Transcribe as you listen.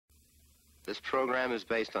This program is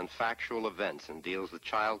based on factual events and deals with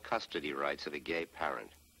child custody rights of a gay parent.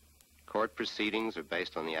 Court proceedings are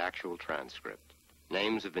based on the actual transcript.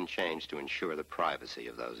 Names have been changed to ensure the privacy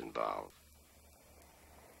of those involved.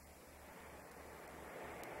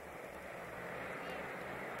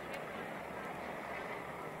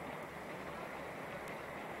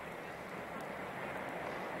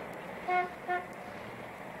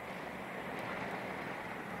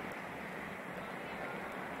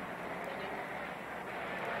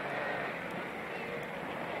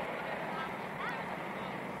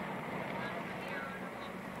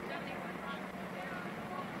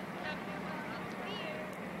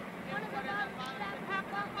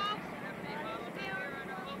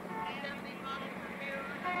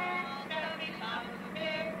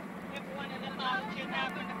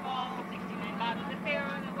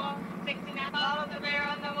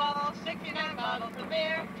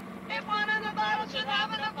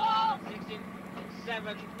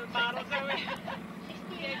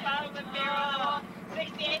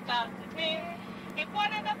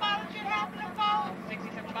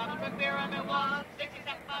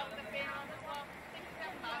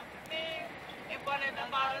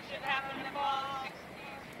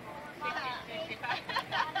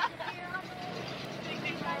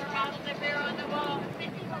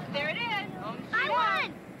 There it is. I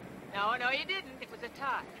won! No, you didn't. It was a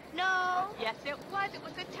tie. No. Yes, it was. It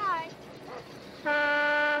was a tie.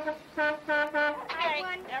 I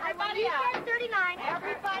won. Everybody You out. said 39.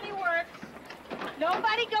 Everybody works.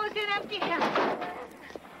 Nobody goes in empty-handed.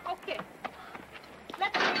 Okay.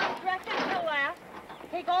 Let's do the dressing to last.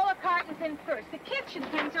 Take all the cartons in first. The kitchen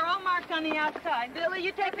things are all marked on the outside. Billy,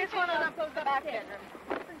 you take this one and I'll go to the back bedroom.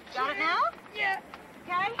 Got it now? Yeah.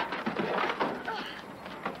 Okay?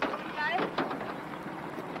 Got it?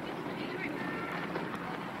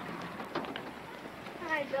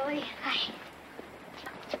 Hi, Billy. Hi.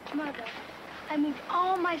 Mother, I moved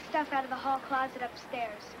all my stuff out of the hall closet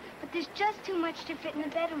upstairs, but there's just too much to fit in the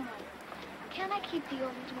bedroom one. Can't I keep the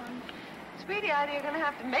old one? Sweetie, either you're going to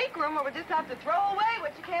have to make room or we'll just have to throw away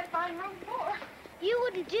what you can't find room for. You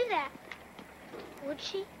wouldn't do that, would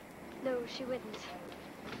she? No, she wouldn't.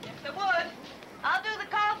 Yes, I would. I'll do the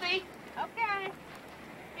coffee. Okay.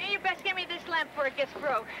 Hey, you best give me this lamp before it gets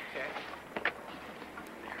broke. Okay.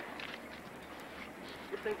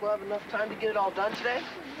 You think we'll have enough time to get it all done today?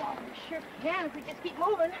 Well, we sure can if we just keep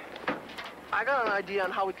moving. I got an idea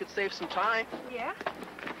on how we could save some time. Yeah?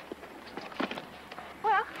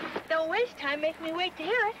 Well, don't waste time making me wait to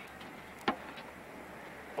hear it.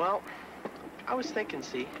 Well, I was thinking,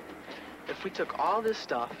 see, if we took all this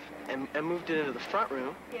stuff and moved it into the front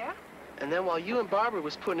room, Yeah? and then while you and Barbara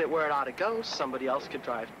was putting it where it ought to go, somebody else could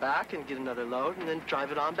drive back and get another load and then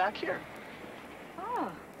drive it on back here.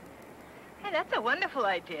 Oh. Hey, that's a wonderful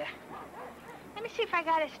idea. Let me see if I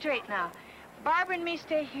got it straight now. Barbara and me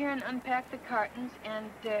stay here and unpack the cartons, and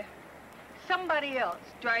somebody else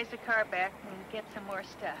drives the car back and gets some more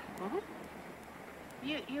stuff. Mm-hmm.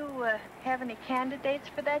 You have any candidates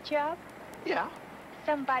for that job? Yeah.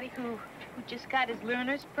 Somebody who just got his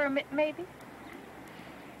learner's permit, maybe?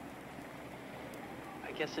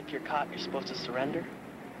 I guess if you're caught, you're supposed to surrender.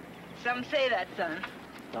 Some say that, son.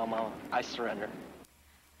 No, Mama, I surrender.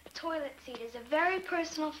 A toilet seat is a very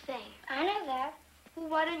personal thing. I know that. Well,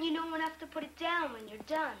 why don't you know enough to put it down when you're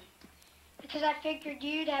done? Because I figured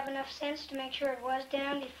you'd have enough sense to make sure it was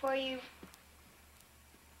down before you...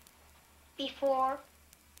 Before?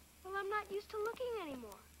 Well, I'm not used to looking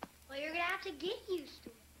anymore. Well, you're gonna have to get used to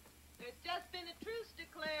it. There's just been a truce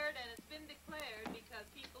declared, and it's been declared because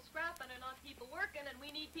people scrapping are not people working, and we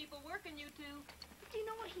need people working, you two. But do you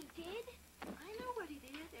know what he did? I know what he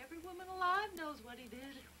did. Every woman alive knows what he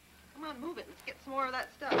did. Come on, move it. Let's get some more of that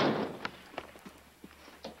stuff.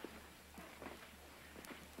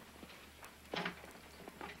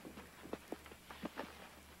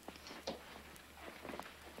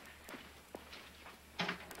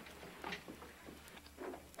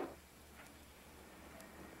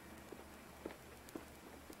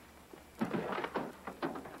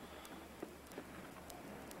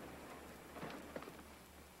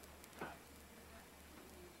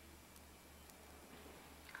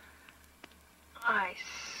 I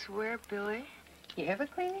swear, Billy. You ever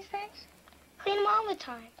clean these things? Clean them all the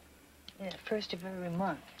time. Yeah, first of every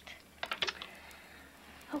month.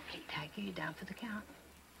 Okay, Tiger, you down for the count?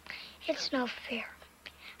 It's no fair.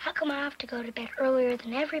 How come I have to go to bed earlier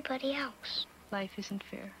than everybody else? Life isn't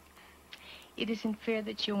fair. It isn't fair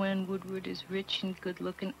that Joanne Woodward is rich and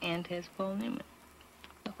good-looking and has Paul Newman.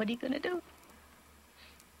 But what are you going to do?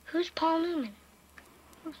 Who's Paul Newman?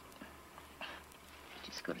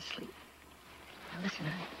 Just go to sleep. Now, listen,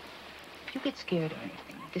 honey. If you get scared or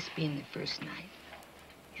anything, this being the first night,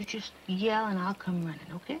 you just yell and I'll come running,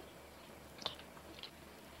 okay?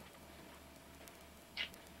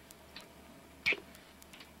 Do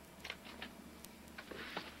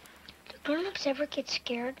grown-ups ever get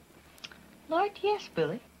scared? Lord, yes,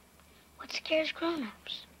 Billy. What scares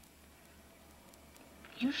grown-ups?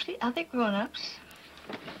 Usually other grown-ups.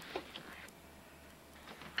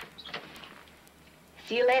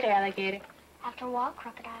 See you later, alligator. After a while,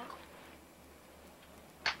 crocodile.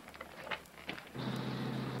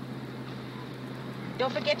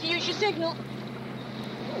 Don't forget to use your signal.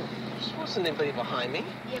 There wasn't anybody behind me.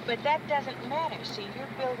 Yeah, but that doesn't matter. See, you're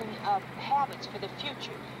building up habits for the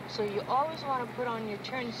future. So you always want to put on your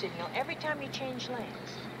turn signal every time you change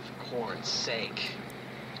lanes. For corn's sake.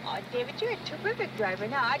 Oh, David, you're a terrific driver.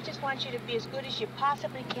 Now, I just want you to be as good as you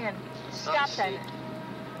possibly can. Stop see. that.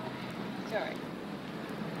 Sorry.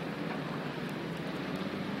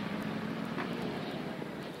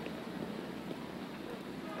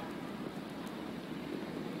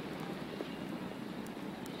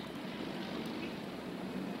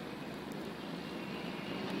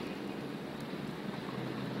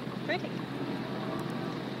 Pretty.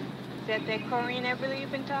 Is that Corinne Everly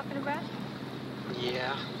you've been talking about?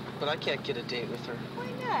 Yeah, but I can't get a date with her.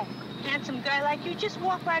 Why not? Handsome guy like you, just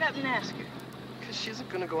walk right up and ask her. Because she isn't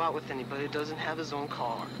going to go out with anybody who doesn't have his own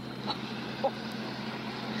car.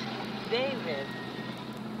 David,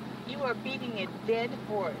 you are beating a dead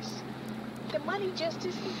horse. The money just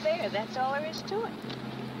isn't there. That's all there is to it.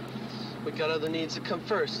 We got other needs that come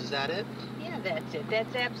first, is that it? Yeah, that's it.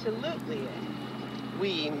 That's absolutely it.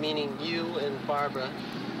 We, meaning you and Barbara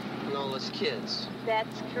and all us kids.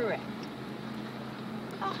 That's correct.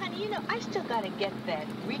 Oh, honey, you know, I still got to get that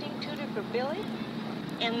reading tutor for Billy.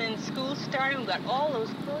 And then school started. We got all those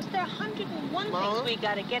clothes. There are 101 Mom? things we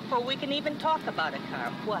got to get before we can even talk about a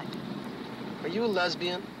car. What? Are you a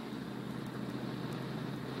lesbian?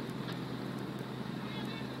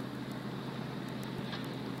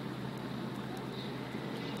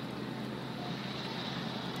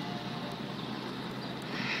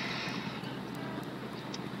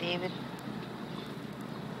 David,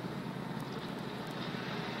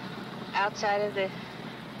 outside of the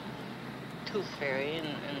Tooth Fairy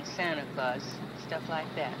and Santa Claus, stuff like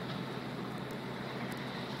that,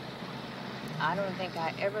 I don't think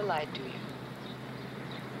I ever lied to you.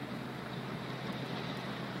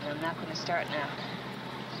 And I'm not going to start now.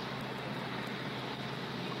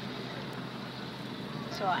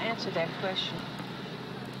 So I'll answer that question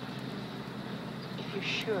if you're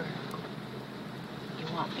sure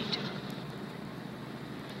you want me to.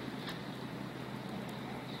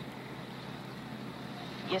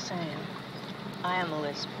 Yes, I am. I am a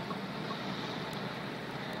lesbian.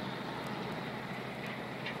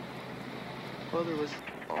 Well, there was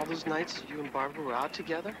all those nights you and Barbara were out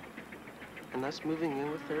together, and us moving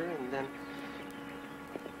in with her, and then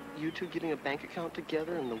you two getting a bank account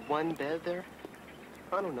together and the one bed there.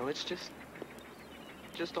 I don't know, it's just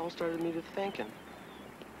all started me to thinking.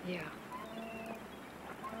 Yeah.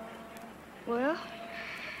 Well,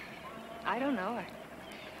 I don't know.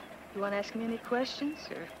 You want to ask me any questions,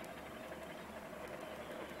 or?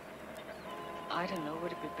 I don't know.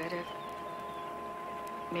 Would it be better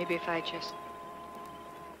maybe if I just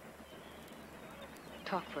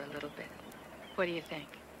talk for a little bit? What do you think?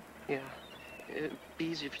 Yeah, it'd be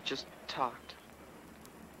easier if you just talked.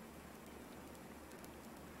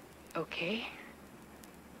 Okay.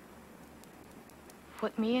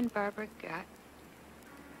 What me and Barbara got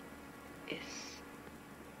is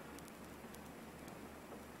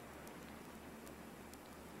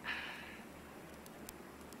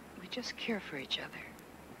we just care for each other.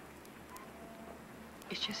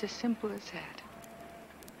 It's just as simple as that.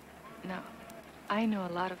 Now, I know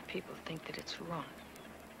a lot of people think that it's wrong.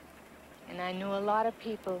 And I know a lot of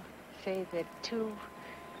people say that two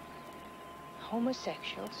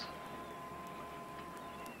homosexuals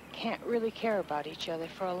can't really care about each other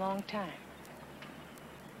for a long time.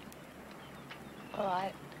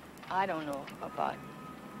 Well, I don't know about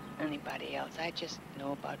anybody else. I just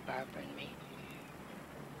know about Barbara and me.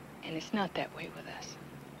 And it's not that way with us.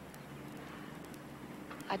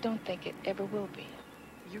 I don't think it ever will be.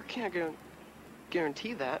 You can't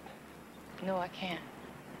guarantee that. No, I can't.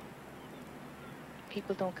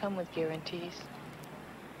 People don't come with guarantees.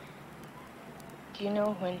 Do you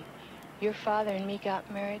know, when your father and me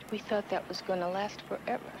got married, we thought that was going to last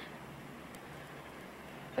forever.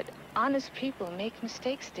 But honest people make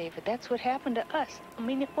mistakes, David. That's what happened to us. I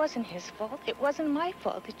mean, it wasn't his fault. It wasn't my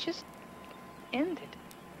fault. It just ended.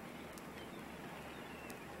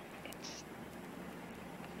 It's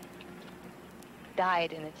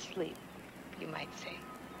died in its sleep. you might say.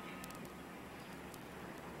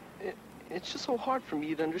 It's just so hard for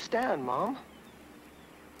me to understand, Mom.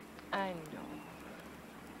 I know.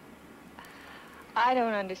 I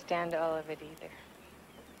don't understand all of it either.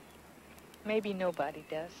 Maybe nobody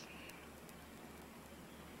does.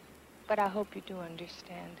 But I hope you do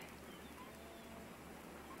understand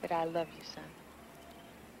that I love you, son.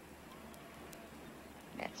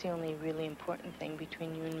 That's the only really important thing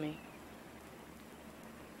between you and me.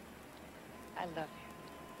 I love you.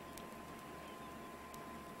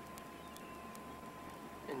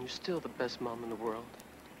 And you're still the best mom in the world.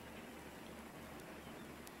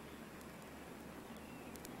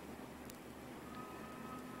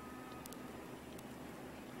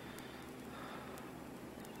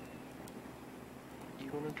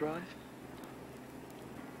 You wanna drive?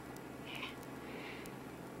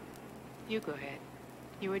 You go ahead.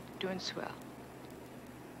 You were doing swell.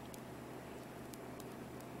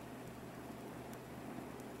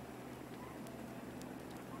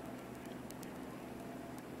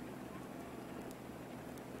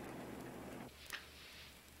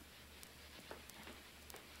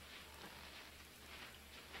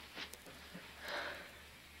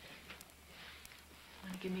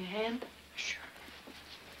 Want to give me a hand? Sure.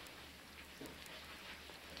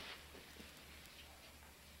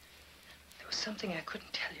 There was something I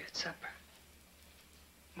couldn't tell you at supper.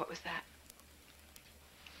 What was that?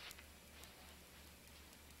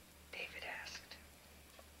 David asked.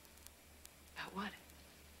 About what?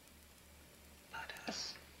 About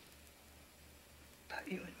us.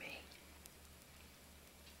 About you and me.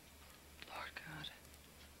 Lord God.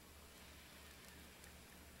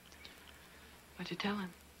 What'd you tell him?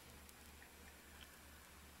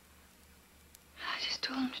 I just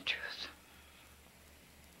told him the truth.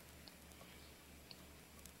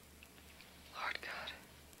 Lord God.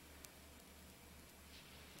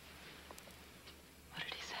 What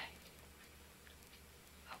did he say?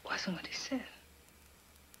 It wasn't what he said.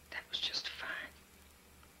 That was just fine.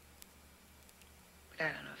 But I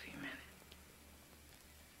don't know if he meant it.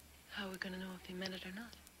 How are we going to know if he meant it or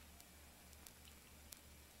not?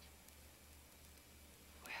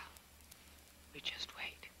 Well, we just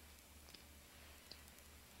wait.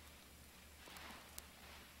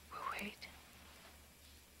 We'll wait.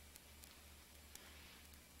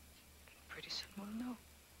 Pretty soon we'll know.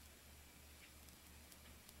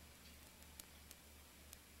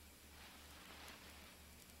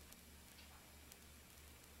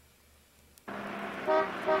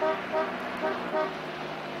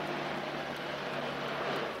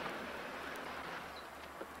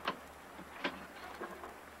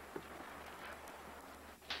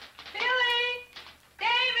 Billy!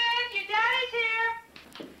 David! Your daddy's here!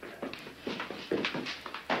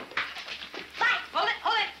 Mike,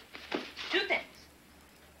 hold it! Two things.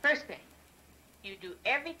 First thing, you do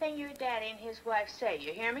everything your daddy and his wife say.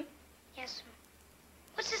 You hear me? Yes, sir.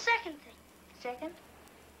 What's the second thing? Second,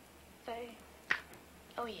 say,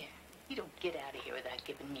 oh yeah, you don't get out of here without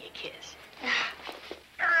giving me a kiss.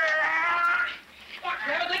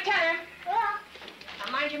 Have a good time.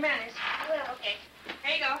 Now mind your manners. I will. Okay,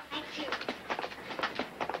 here you go. Thank you.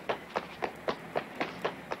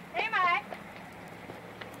 Hey, Mike.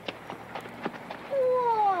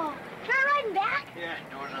 Whoa! Can I ride him back? Yeah,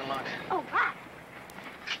 door unlocked. Oh, wow.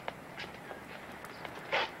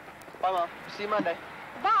 Bye, Mom. See you Monday.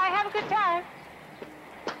 Bye, have a good time.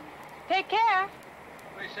 Take care.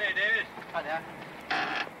 What do you say, David? Hi, Dad.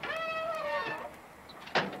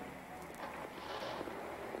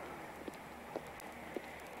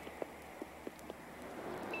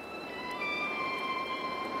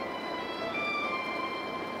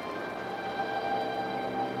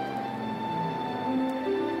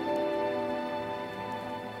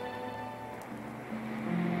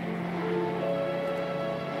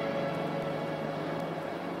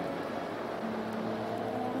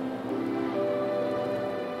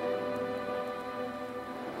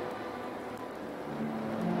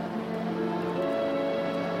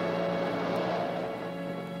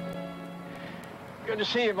 Good to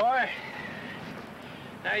see you, boy.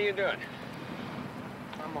 How you doing?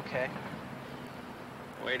 I'm okay.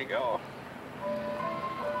 Way to go.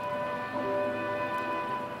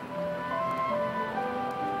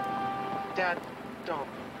 Dad, don't.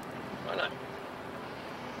 Why not?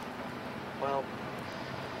 Well,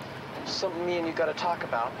 something me and you gotta talk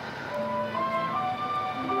about.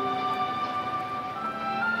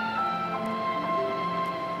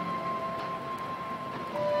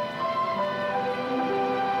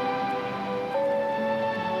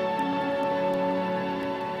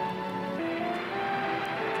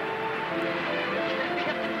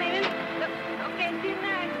 Okay, see you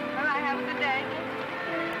night. All right, have a good day.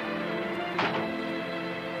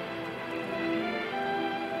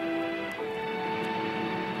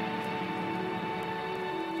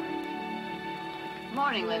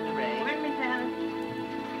 Morning, Linda Ray. Morning, Miss Allen.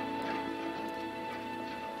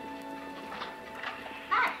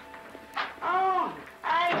 Hi. Oh,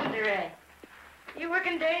 hi, Linda Ray. You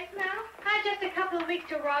working days now? Hi, just a couple of weeks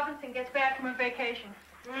till Robinson gets back from her vacation.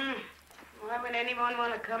 Why would anyone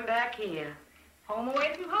want to come back here? Home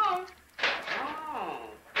away from home. Oh,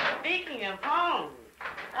 speaking of home,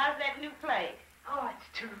 how's that new place? Oh,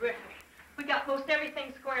 it's terrific. We got most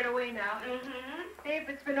everything squared away now.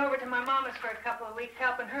 David's been over to my mama's for a couple of weeks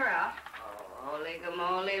helping her out. Oh, holy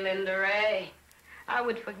gamoly, Linda Ray. I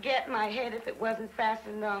would forget my head if it wasn't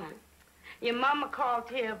fastened on. Your mama called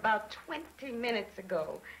here about 20 minutes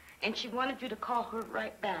ago, and she wanted you to call her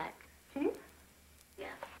right back. Yeah.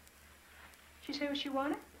 She say what she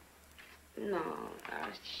wanted? No,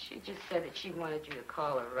 she just said that she wanted you to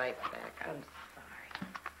call her right back. I'm sorry.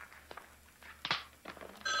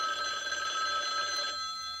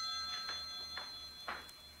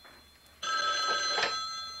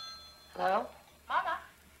 Hello? Mama,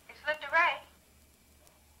 it's Linda Ray.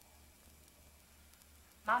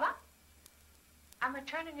 Mama, I'm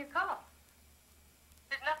returning your call.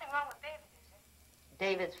 There's nothing wrong with David, is there?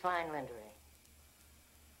 David's fine, Linda Ray.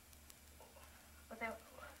 Well, then,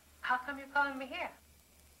 how come you're calling me here?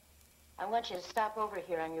 I want you to stop over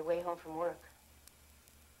here on your way home from work.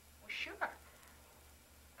 Well, sure.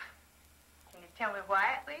 Can you tell me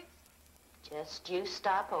why, at least? Just you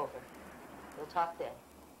stop over. We'll talk then.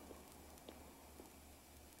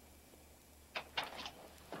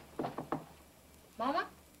 Mama?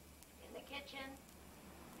 In the kitchen.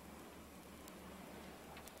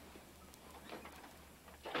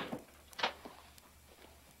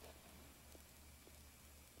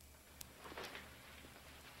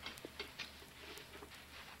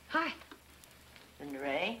 Hi. Linda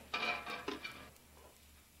Ray.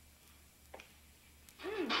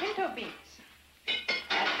 Pinto beans.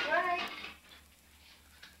 That's right.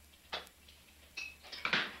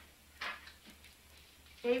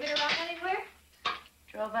 David around anywhere?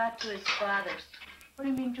 Drove out to his father's. What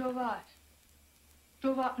do you mean drove out?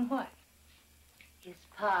 Drove out in what? His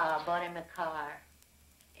pa bought him a car.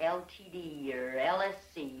 LTD or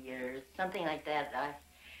LSC or something like that. I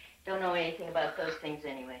don't know anything about those things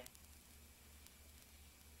anyway.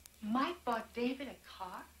 Mike bought David a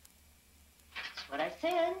car? That's what I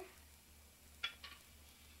said.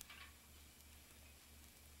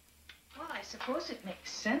 Well, I suppose it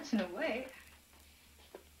makes sense in a way.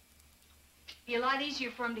 Be a lot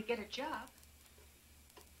easier for him to get a job.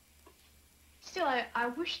 Still, I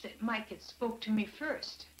wish that Mike had spoke to me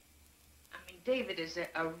first. I mean, David is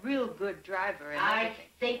a real good driver and I everything.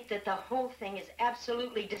 think that the whole thing is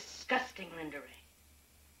absolutely disgusting, Linda Ray.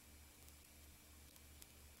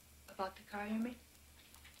 About the car, you mean?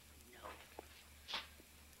 No.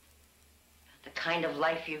 The kind of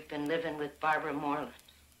life you've been living with Barbara Moreland.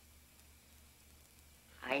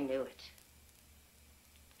 I knew it.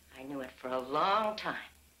 I knew it for a long time.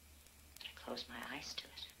 I closed my eyes to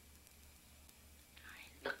it.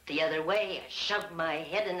 I looked the other way. I shoved my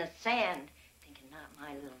head in the sand, thinking, not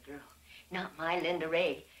my little girl, not my Linda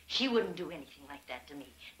Ray. She wouldn't do anything like that to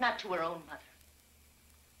me, not to her own mother.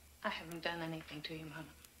 I haven't done anything to you, Mama.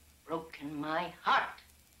 Broken my heart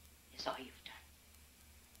is all you've done.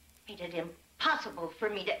 Made it impossible for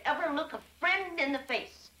me to ever look a friend in the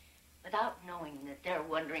face without knowing that they're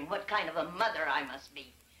wondering what kind of a mother I must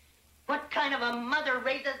be. What kind of a mother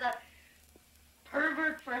raises a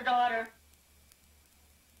pervert for a daughter?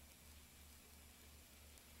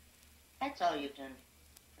 That's all you've done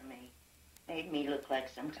for me. Made me look like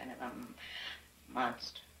some kind of a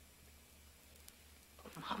monster. Oh,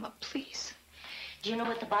 Mama, please. Do you know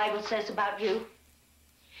what the Bible says about you?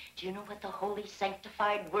 Do you know what the holy,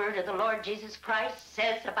 sanctified word of the Lord Jesus Christ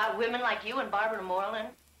says about women like you and Barbara Moreland?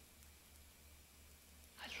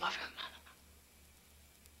 I love her, Mama.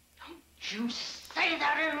 Don't you say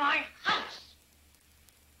that in my house!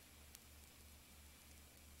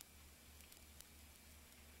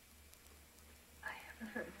 I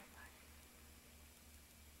haven't heard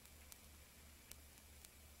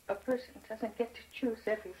nobody. A person doesn't get to choose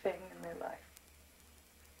everything in their life.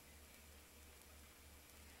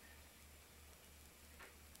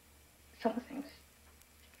 Some things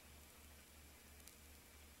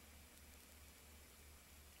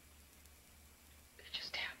they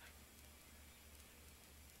just happen.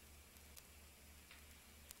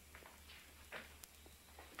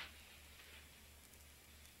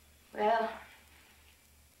 Well,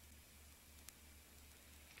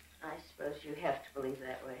 I suppose you have to believe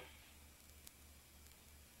that way.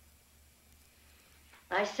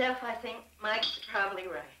 Myself, I think Mike's probably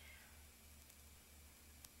right.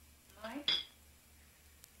 Mike?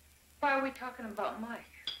 Why are we talking about Mike?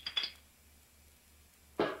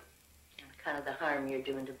 On account of the harm you're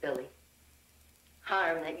doing to Billy.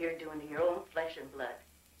 Harm that you're doing to your own flesh and blood.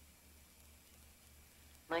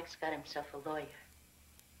 Mike's got himself a lawyer.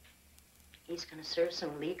 He's going to serve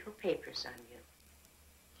some legal papers on you.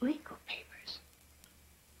 Legal papers?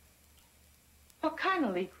 What kind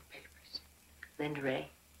of legal papers? Linda Ray,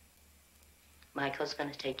 Michael's going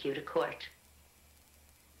to take you to court.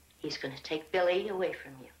 He's going to take Billy away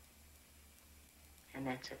from you. And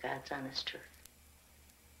that's a God's honest truth.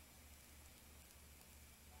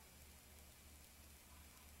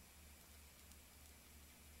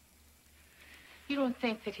 You don't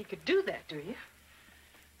think that he could do that, do you?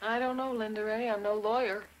 I don't know, Linda Ray. I'm no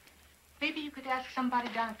lawyer. Maybe you could ask somebody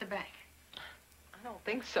down at the bank. I don't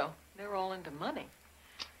think so. They're all into money.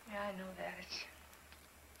 Yeah, I know that.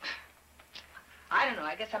 I don't know.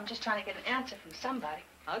 I guess I'm just trying to get an answer from somebody.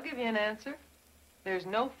 I'll give you an answer. There's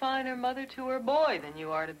no finer mother to her boy than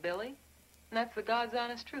you are to Billy. And that's the God's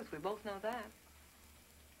honest truth. We both know that.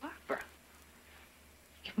 Barbara,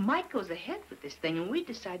 if Mike goes ahead with this thing and we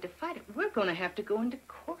decide to fight it, we're going to have to go into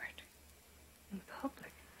court. In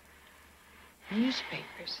public.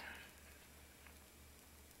 Newspapers.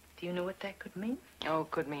 Do you know what that could mean? Oh,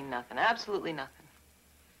 it could mean nothing. Absolutely nothing.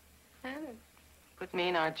 And it could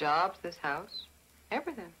mean our jobs, this house,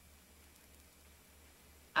 everything.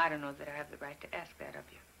 I don't know that I have the right to ask that of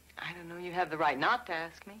you. I don't know. You have the right not to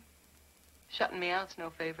ask me. Shutting me out's no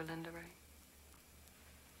favor, Linda Ray.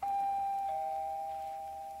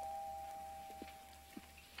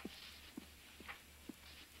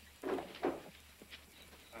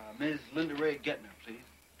 Ms. Linda Ray Gettner, please.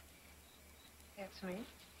 That's me.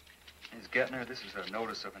 Ms. Gettner, this is a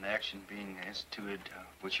notice of an action being instituted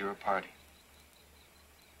which you're a party.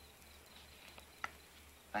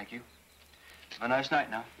 Thank you. Have a nice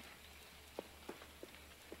night now.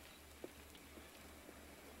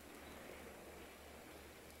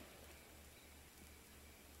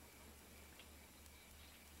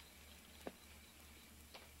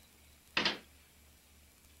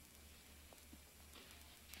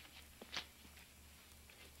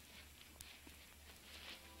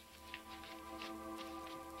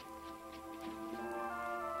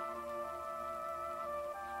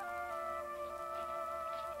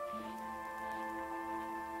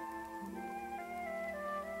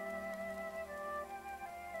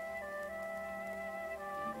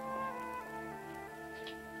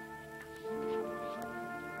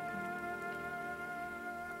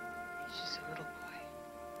 He's just a little boy.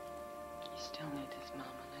 He still needs his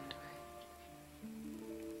mama, Linda Ray.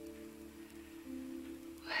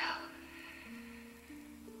 Well,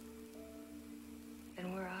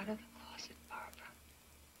 then we're out of the closet, Barbara.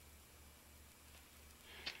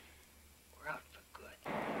 We're out for good.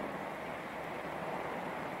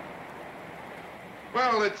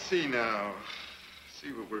 Well, let's see now.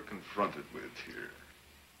 See what we're confronted with here.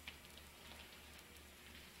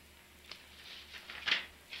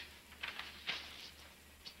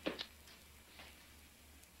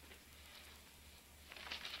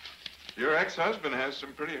 Your ex-husband has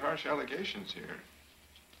some pretty harsh allegations here.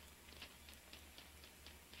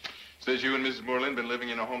 Says you and Mrs. Moreland been living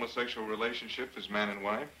in a homosexual relationship as man and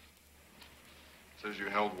wife. Says you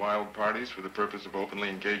held wild parties for the purpose of openly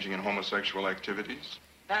engaging in homosexual activities.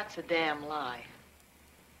 That's a damn lie.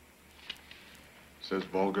 Says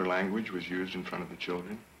vulgar language was used in front of the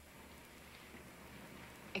children.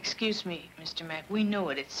 Excuse me, Mr. Mack. We know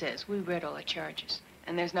what it says. We read all the charges.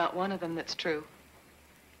 And there's not one of them that's true.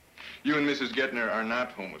 You and Mrs. Gettner are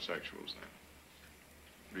not homosexuals,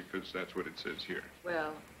 then? Because that's what it says here.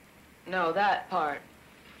 Well, no, that part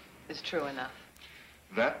is true enough.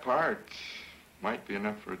 That part might be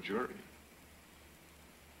enough for a jury.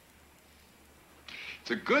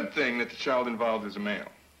 It's a good thing that the child involved is a male.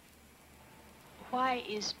 Why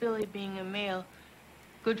is Billy being a male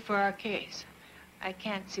good for our case? I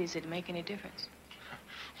can't see as it'd make any difference.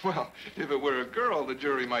 Well, if it were a girl, the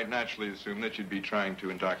jury might naturally assume that you'd be trying to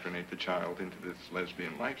indoctrinate the child into this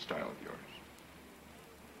lesbian lifestyle of yours.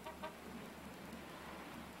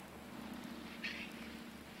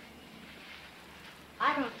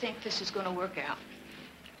 I don't think this is going to work out.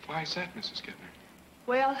 Why is that, Mrs. Gettner?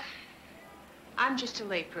 Well, I'm just a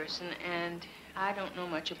layperson, and I don't know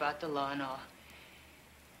much about the law and all.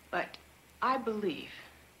 But I believe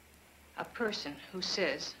a person who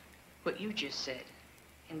says what you just said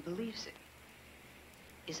and believes it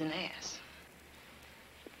is an ass.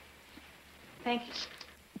 Thank you, sir.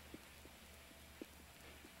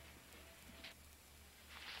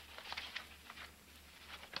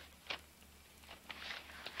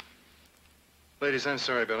 Ladies, I'm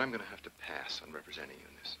sorry, but I'm going to have to pass on representing you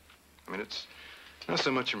in this. I mean, it's not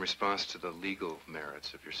so much in response to the legal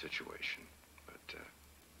merits of your situation, but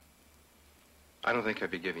I don't think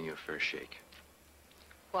I'd be giving you a fair shake.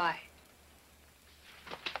 Why?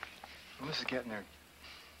 Well, Mrs. Gettner,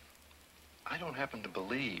 I don't happen to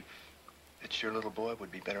believe that your little boy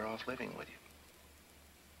would be better off living with you.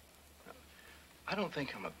 No, I don't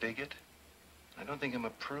think I'm a bigot. I don't think I'm a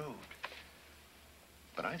prude.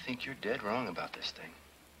 But I think you're dead wrong about this thing.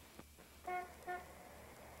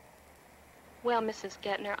 Well, Mrs.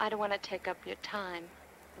 Gettner, I don't want to take up your time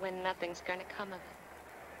when nothing's going to come of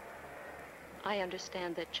it. I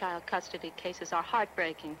understand that child custody cases are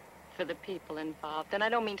heartbreaking for the people involved, and I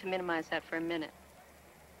don't mean to minimize that for a minute.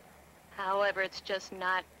 However, it's just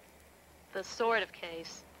not the sort of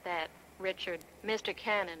case that Richard, Mr.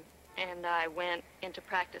 Cannon, and I went into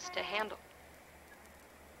practice to handle.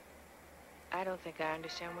 I don't think I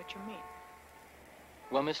understand what you mean.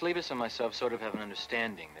 Well, Miss Levis and myself sort of have an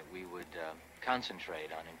understanding that we would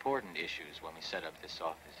concentrate on important issues when we set up this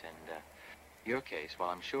office. And your case, while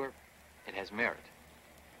I'm sure it has merit,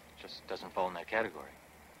 it just doesn't fall in that category.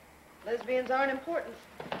 Lesbians aren't important.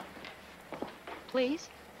 Please?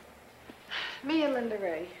 Me and Linda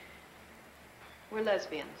Ray. We're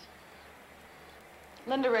lesbians.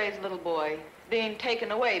 Linda Ray's little boy being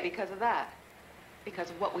taken away because of that. Because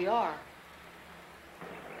of what we are.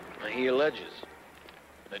 He alleges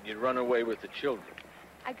that you'd run away with the children.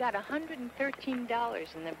 I got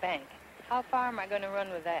 $113 in the bank. How far am I going to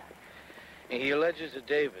run with that? He alleges that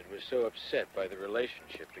David was so upset by the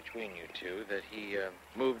relationship between you two that he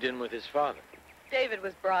moved in with his father. David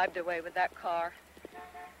was bribed away with that car.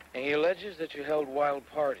 And he alleges that you held wild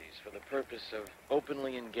parties for the purpose of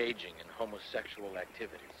openly engaging in homosexual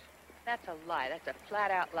activities. That's a lie. That's a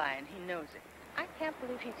flat-out lie, and he knows it. I can't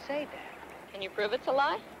believe he'd say that. Can you prove it's a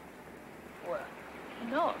lie? Well,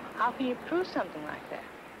 no. How can you prove something like that?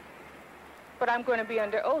 But I'm going to be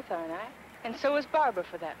under oath, aren't I? And so is Barbara,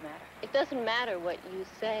 for that matter. It doesn't matter what you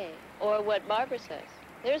say or what Barbara says.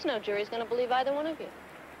 There's no jury's going to believe either one of you.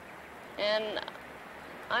 And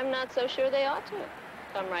I'm not so sure they ought to,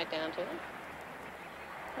 come right down to it.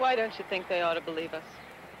 Why don't you think they ought to believe us?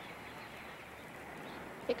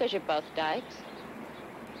 Because you're both dykes.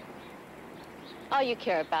 All you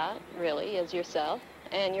care about, really, is yourself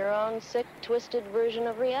and your own sick, twisted version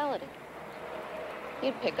of reality.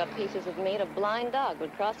 You'd pick up pieces of meat a blind dog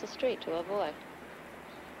would cross the street to avoid.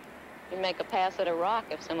 You'd make a pass at a rock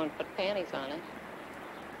if someone put panties on it.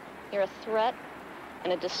 You're a threat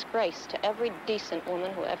and a disgrace to every decent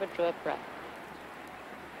woman who ever drew a breath.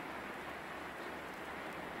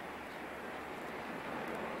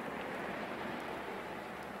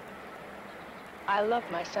 I love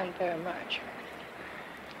my son very much.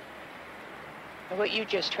 And what you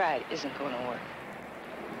just tried isn't going to work.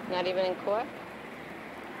 Not even in court?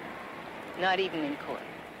 Not even in court.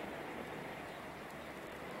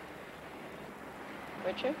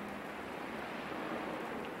 Richard?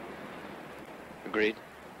 Agreed.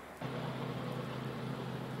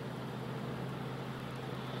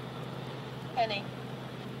 Penny.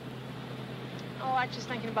 Oh, I was just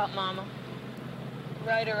thinking about Mama.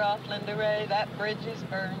 Write her off, Linda Ray. That bridge is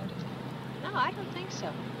burned. No, I don't think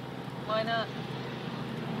so. Why not?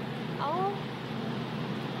 Oh,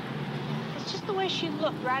 it's just the way she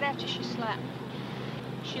looked right after she slapped me.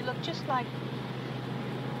 She looked just like...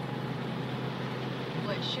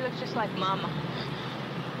 Well, she looked just like Mama.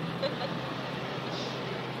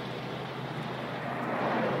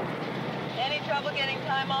 Any trouble getting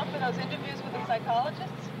time off for those interviews with the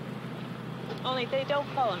psychologists? Only they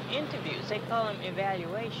don't call them interviews. They call them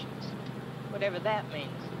evaluations. Whatever that means.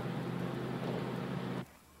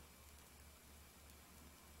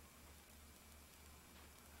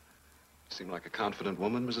 Seem like a confident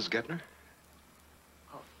woman, Mrs. Gettner.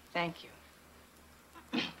 Oh, thank you.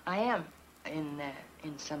 I am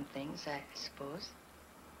in some things, I suppose.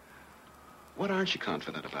 What aren't you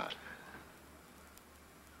confident about?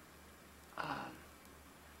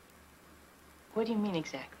 What do you mean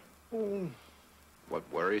exactly? What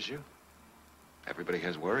worries you? Everybody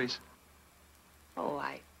has worries. Oh,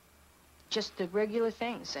 just the regular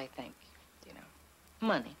things, I think. You know,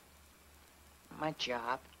 money, my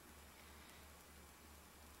job.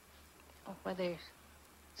 Oh, whether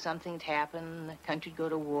something'd happen, the country'd go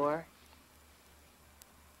to war.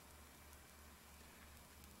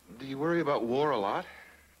 Do you worry about war a lot?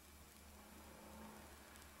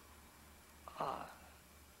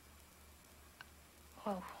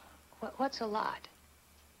 Well, what's a lot?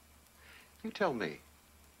 You tell me.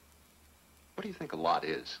 What do you think a lot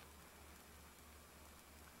is?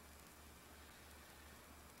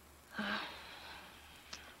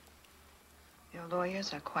 Your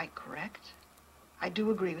lawyers are quite correct. I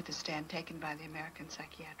do agree with the stand taken by the American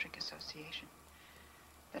Psychiatric Association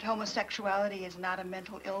that homosexuality is not a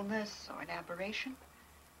mental illness or an aberration,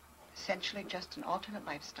 essentially just an alternate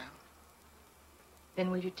lifestyle. Then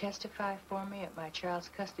will you testify for me at my child's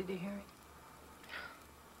custody hearing?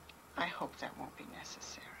 I hope that won't be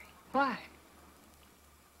necessary. Why?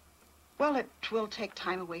 Well, it will take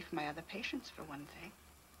time away from my other patients, for one thing.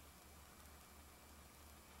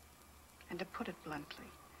 And to put it bluntly,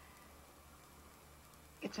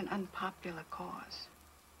 it's an unpopular cause,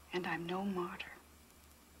 and I'm no martyr.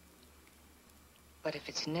 But if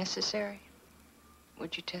it's necessary,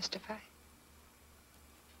 would you testify?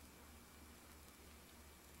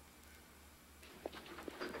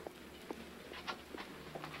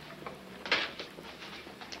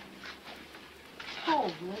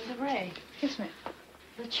 Oh, Linda Ray. Yes, ma'am.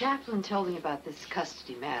 The chaplain told me about this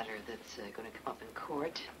custody matter that's going to come up in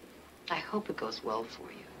court. I hope it goes well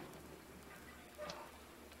for you.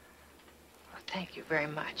 Well, thank you very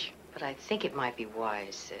much. But I think it might be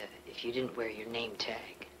wise if you didn't wear your name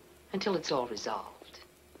tag until it's all resolved.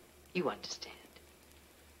 You understand.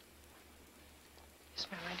 Yes,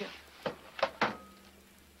 ma'am, I do.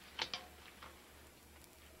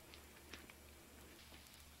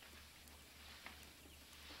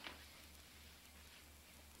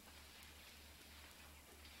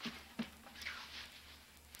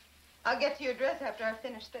 I'll get to your dress after I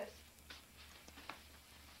finish this.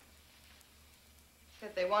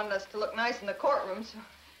 Said they wanted us to look nice in the courtroom, so...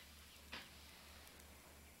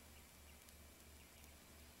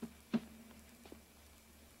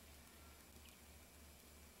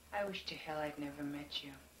 I wish to hell I'd never met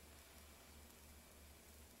you.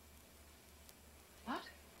 What?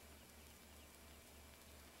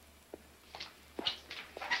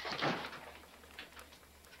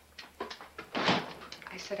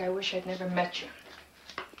 I said I wish I'd never met you.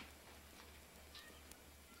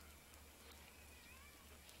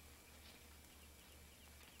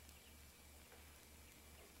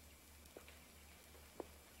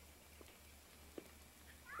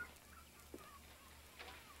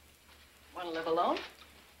 Want to live alone?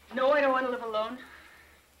 No, I don't want to live alone.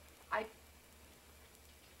 I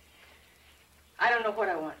don't know what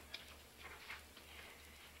I want.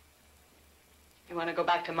 You want to go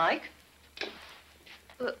back to Mike?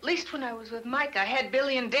 Well, at least when I was with Mike, I had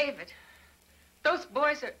Billy and David. Those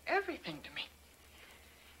boys are everything to me.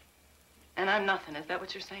 And I'm nothing, is that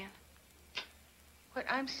what you're saying? What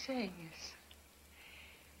I'm saying is,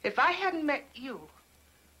 if I hadn't met you,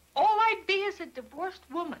 all I'd be is a divorced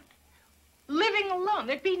woman, living alone.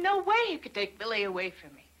 There'd be no way you could take Billy away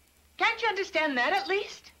from me. Can't you understand that, at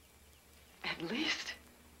least? At least?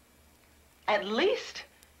 At least?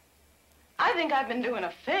 I think I've been doing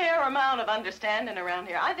a fair amount of understanding around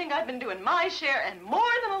here. I think I've been doing my share and more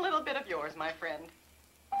than a little bit of yours, my friend.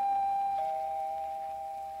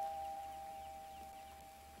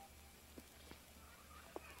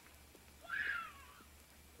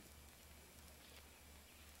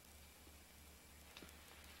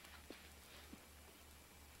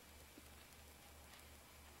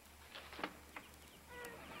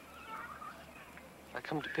 I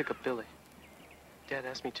come to pick up Billy. Dad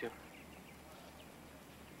asked me to.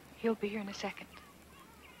 He'll be here in a second.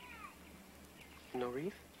 No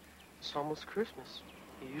wreath? It's almost Christmas.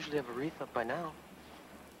 You usually have a wreath up by now.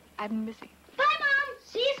 I've been busy. Bye, Mom.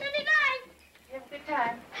 See you Sunday night. You have a good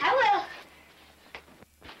time. I will.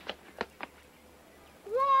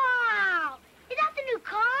 Wow. Is that the new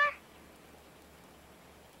car?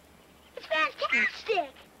 It's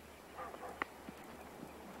fantastic.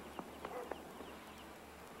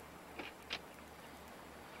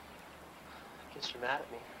 Guess you're mad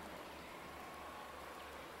at me.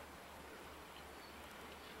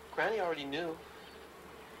 Granny already knew.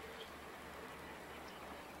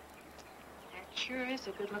 That sure is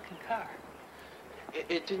a good-looking car.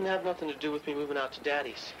 It didn't have nothing to do with me moving out to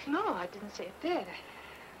Daddy's. No, I didn't say it did.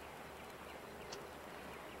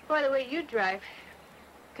 By the way you drive,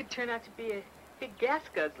 could turn out to be a big gas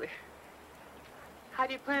guzzler. How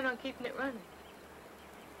do you plan on keeping it running?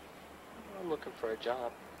 I'm looking for a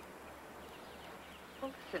job.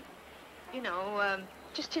 Well, listen, you know,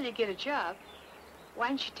 just till you get a job, why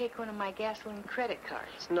don't you take one of my gasoline credit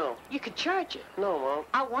cards? No. You could charge it. No, Mom.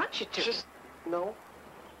 I want you to. Just, no.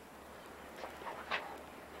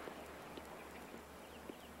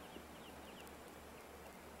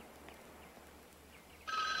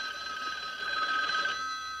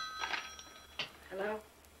 Hello?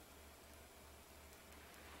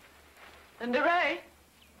 Linda Ray?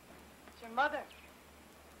 It's your mother.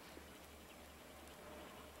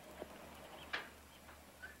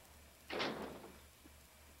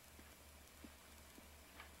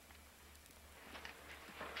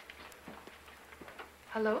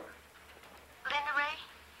 Hello? Linda Ray?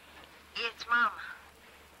 It's Mama.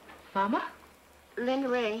 Mama? Linda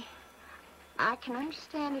Ray, I can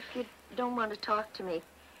understand if you don't want to talk to me,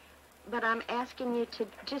 but I'm asking you to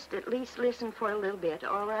just at least listen for a little bit,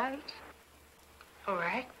 all right? All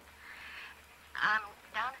right. I'm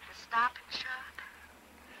down at the Stop and Shop,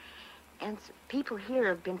 and people here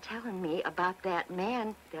have been telling me about that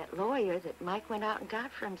man, that lawyer that Mike went out and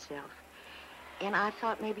got for himself. And I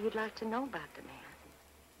thought maybe you'd like to know about the man.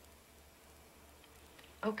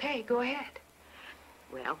 Okay, go ahead.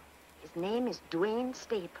 Well, his name is Dwayne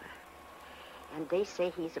Stapler. And they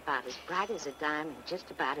say he's about as bright as a dime and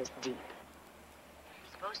just about as deep.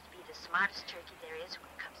 He's supposed to be the smartest turkey there is when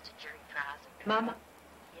it comes to jury trials. Mama?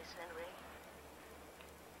 Yes, Linda Ray?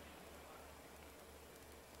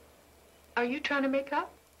 Are you trying to make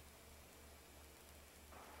up?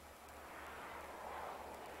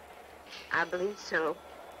 I believe so.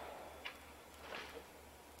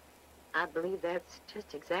 I believe that's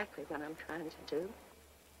just exactly what I'm trying to do.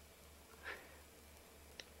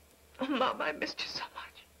 Oh, Mama, I missed you so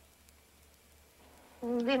much.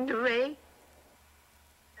 Linda Ray?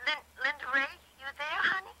 Linda Ray, you there,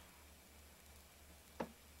 honey?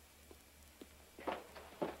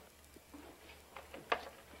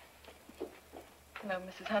 Hello,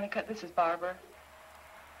 Mrs. Honeycutt. This is Barbara.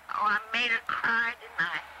 Oh, I made her cry, didn't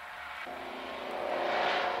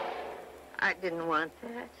I? I didn't want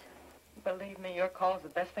that. Believe me, your call is the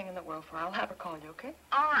best thing in the world for her. I'll have her call you, okay?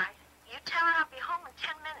 All right. You tell her I'll be home in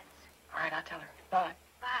 10 minutes. All right, I'll tell her. Bye.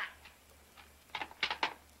 Bye.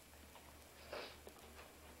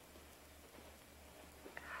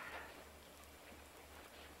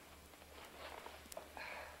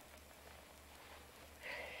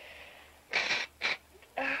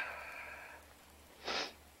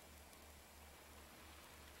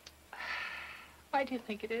 Why do you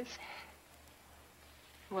think it is?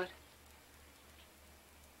 What?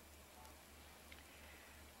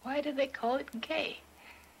 Why do they call it gay?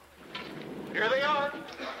 Here they are.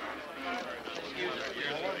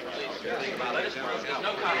 There's no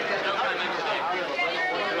comment. No comment.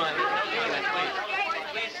 Come on.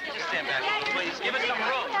 Please, just stand back. Please, give us some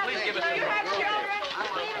room. Please give us some room.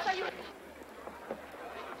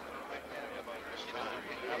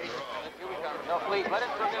 No, please, let him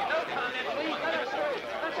through. No comment. Please, let him through.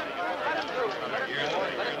 Let him through.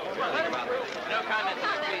 Let him through. No comment.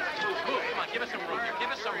 Please, move. Come on, give us some room. Give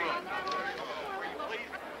us some room.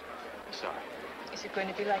 Sorry. Is it going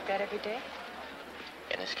to be like that every day?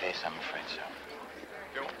 In this case, I'm afraid so.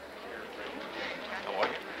 Go. How are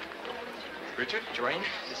you? Richard? Dwayne,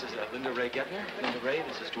 this is Linda Ray Getner. Linda Ray,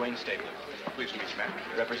 this is Dwayne Stapler. Pleased to meet you, ma'am.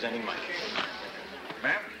 Representing Mike.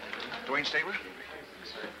 Ma'am, Dwayne Stapler.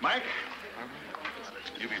 Mike,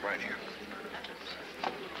 you be right here.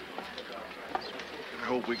 I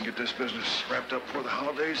hope we can get this business wrapped up before the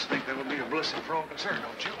holidays. Think that'll be a blessing for all concerned,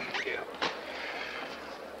 don't you? Yeah.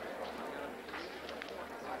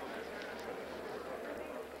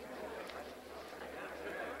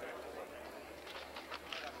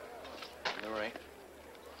 Linda Ray.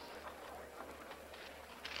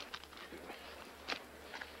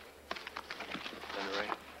 Linda Ray.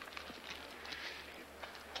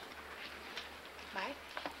 Mike?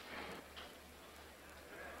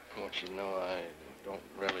 I want you to know I don't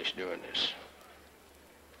relish doing this.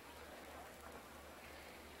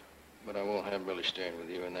 But I won't have Billy staying with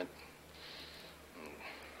you and that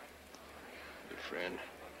good friend.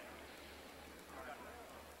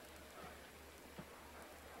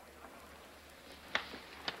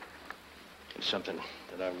 It's something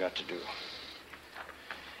that I've got to do.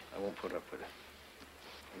 I won't put up with it.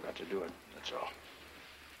 I've got to do it, that's all.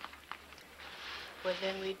 Well,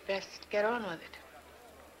 then we'd best get on with it.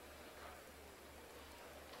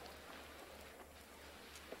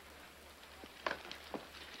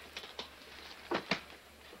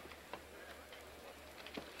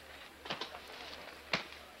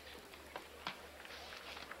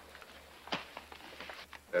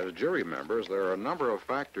 As jury members, there are a number of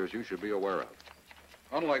factors you should be aware of.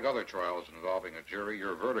 Unlike other trials involving a jury,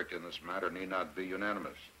 your verdict in this matter need not be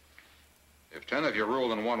unanimous. If 10 of you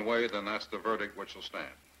rule in one way, then that's the verdict which will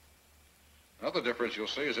stand. Another difference you'll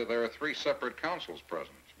see is that there are 3 separate counsels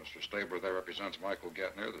present. Mr. Stabler there represents Michael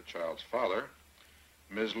Getner, the child's father.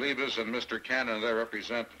 Ms. Liebes and Mr. Cannon there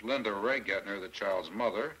represent Linda Ray Getner, the child's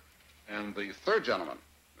mother. And the third gentleman,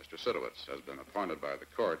 Mr. Sidowitz, has been appointed by the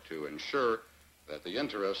court to ensure that the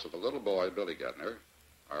interests of the little boy, Billy Getner,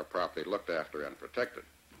 are properly looked after and protected.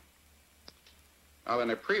 Now, in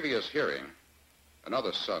a previous hearing,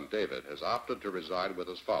 another son, David, has opted to reside with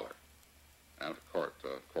his father. And the court,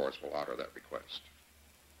 of course, will honor that request.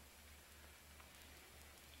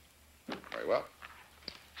 well.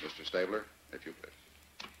 Mr. Stabler, if you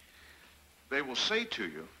please. They will say to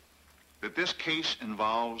you that this case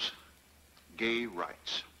involves gay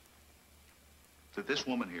rights. That this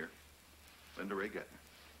woman here, Linda Ray Gettner,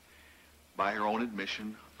 by her own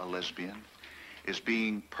admission, a lesbian, is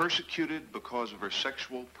being persecuted because of her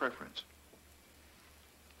sexual preference.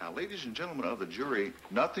 Now, ladies and gentlemen of the jury,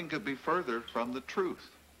 nothing could be further from the truth.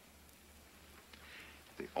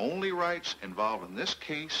 The only rights involved in this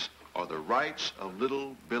case are the rights of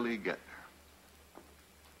little Billy Gettner.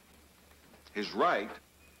 His right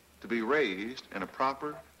to be raised in a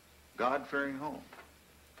proper, God-fearing home.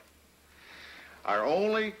 Our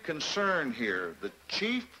only concern here, the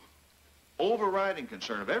chief overriding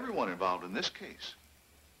concern of everyone involved in this case,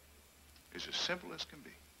 is as simple as can be.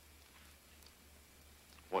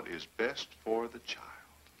 What is best for the child?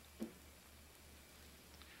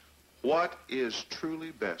 What is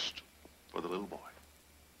truly best for the little boy?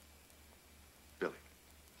 Billy.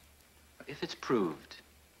 If it's proved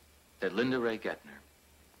that Linda Ray Gettner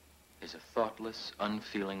is a thoughtless,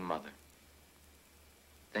 unfeeling mother,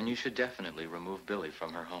 then you should definitely remove Billy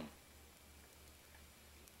from her home.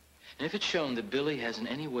 And if it's shown that Billy has in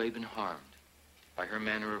any way been harmed by her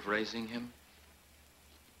manner of raising him,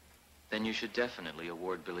 then you should definitely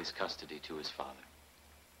award Billy's custody to his father.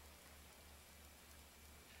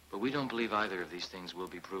 But we don't believe either of these things will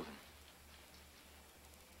be proven.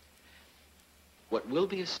 What will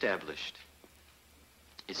be established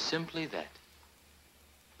is simply that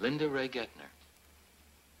Linda Ray Gettner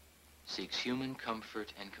seeks human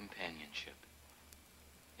comfort and companionship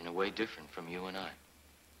in a way different from you and I.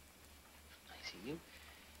 See,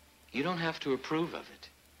 you don't have to approve of it,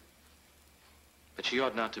 but she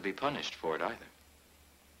ought not to be punished for it either.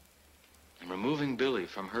 And removing Billy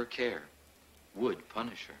from her care would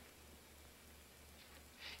punish her.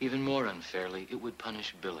 Even more unfairly, it would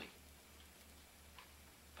punish Billy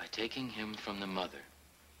by taking him from the mother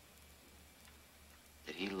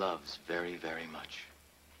that he loves very, very much.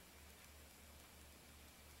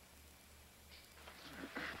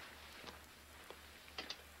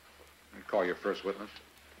 Call your first witness.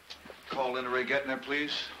 Call Linda Ray Gettner,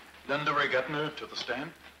 please. Linda Ray Gettner to the stand.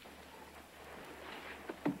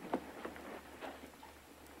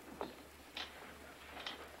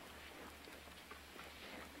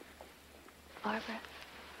 Barbara,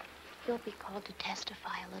 you'll be called to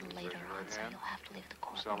testify a little later on, so you'll have to leave the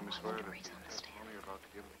courtroom while Linda Ray's on the stand. About to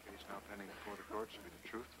give the case now pending before the court should be the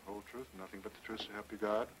truth, the whole truth, and nothing but the truth, so help you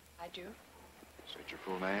God. I do. State your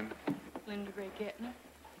full name. Linda Ray Gettner.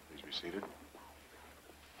 Please be seated.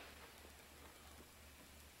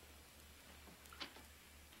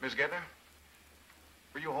 Ms. Gettner,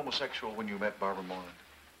 were you homosexual when you met Barbara Moreland?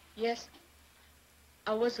 Yes.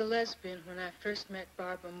 I was a lesbian when I first met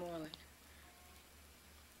Barbara Moreland.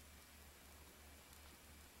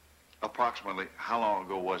 Approximately how long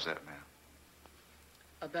ago was that, ma'am?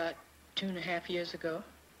 About 2.5 years ago.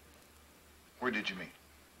 Where did you meet?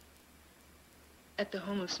 At the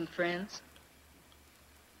home of some friends.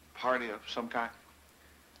 Party of some kind?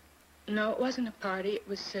 No, it wasn't a party. It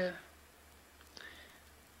was, a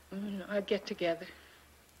get-together.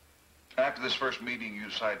 After this first meeting, you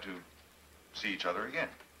decided to see each other again?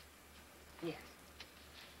 Yes.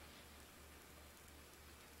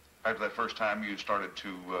 After that first time, you started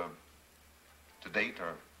to date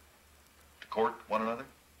or to court one another?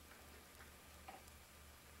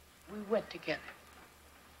 We went together.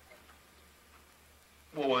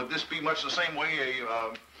 Well, would this be much the same way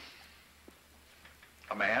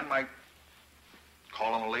a man might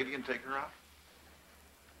call on a lady and take her out?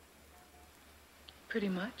 Pretty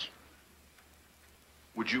much.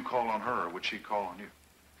 Would you call on her, or would she call on you?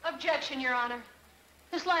 Objection, Your Honor.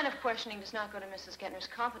 This line of questioning does not go to Mrs. Gettner's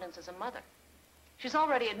competence as a mother. She's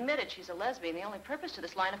already admitted she's a lesbian. The only purpose to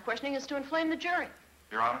this line of questioning is to inflame the jury.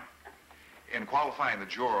 Your Honor, in qualifying the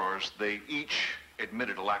jurors, they each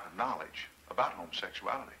admitted a lack of knowledge about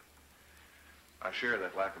homosexuality. I share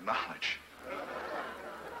that lack of knowledge.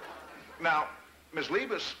 Now, Ms.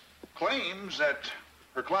 Liebes claims that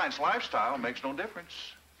her client's lifestyle makes no difference.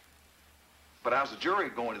 But how's the jury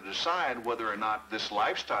going to decide whether or not this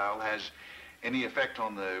lifestyle has any effect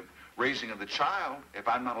on the raising of the child if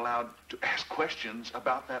I'm not allowed to ask questions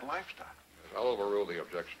about that lifestyle? I'll overrule the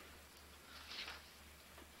objection.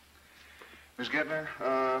 Ms. Gettner,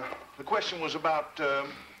 the question was about the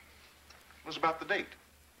date.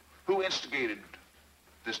 Who instigated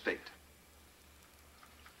this date?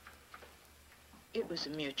 It was a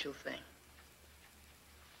mutual thing.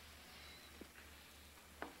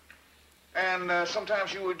 And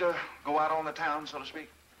sometimes you would go out on the town, so to speak?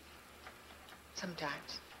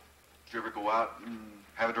 Sometimes. Did you ever go out and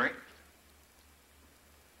have a drink?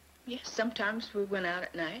 Yes, sometimes we went out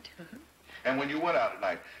at night. And when you went out at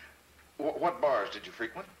night, what bars did you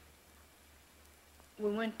frequent?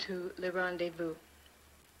 We went to Le Rendezvous.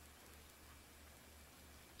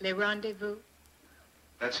 Le Rendezvous?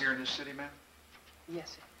 That's here in this city, ma'am?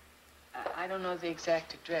 Yes, sir. I don't know the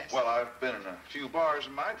exact address. Well, I've been in a few bars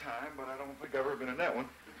in my time, but I don't think I've ever been in that one.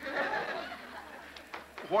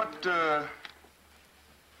 What do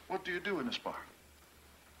you do in this bar?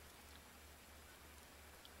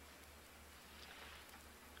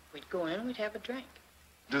 We'd go in, we'd have a drink.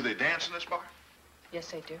 Do they dance in this bar?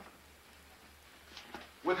 Yes, they do.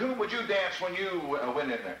 With whom would you dance when you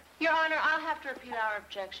went in there? Your Honor, I'll have to repeat our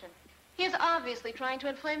objection. He is obviously trying to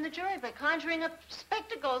inflame the jury by conjuring up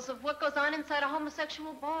spectacles of what goes on inside a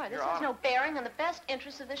homosexual bar. This has no bearing on the best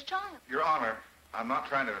interests of this child. Your Honor, I'm not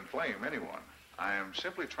trying to inflame anyone. I am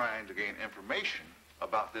simply trying to gain information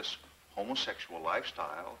about this homosexual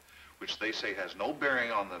lifestyle, which they say has no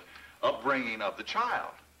bearing on the upbringing of the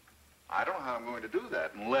child. I don't know how I'm going to do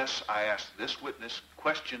that unless I ask this witness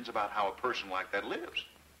questions about how a person like that lives.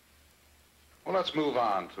 Well, let's move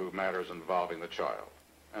on to matters involving the child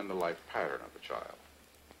and the life pattern of the child.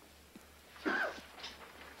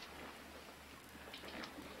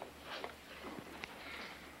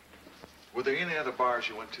 Were there any other bars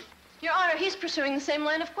you went to? Your Honor, he's pursuing the same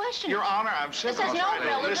line of questioning. Your Honor, I'm simply This has no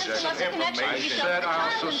relevance listen, unless a connection I can be shown said to the I'll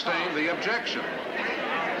child sustain involved. the objection.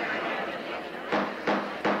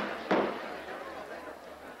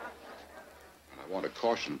 I want to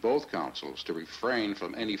caution both counsels to refrain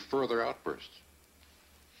from any further outbursts.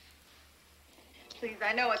 Please,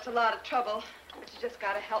 I know it's a lot of trouble, but you just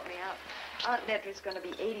got to help me out. Aunt Nedra's going to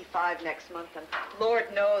be 85 next month, and Lord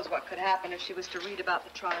knows what could happen if she was to read about the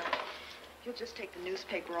trial. If you'll just take the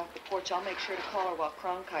newspaper off the porch, I'll make sure to call her while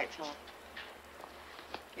Cronkite's home.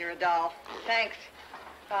 You're a doll. Thanks.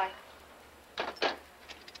 Bye. You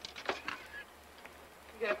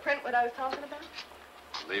gonna print what I was talking about?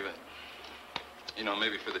 Leave it. You know,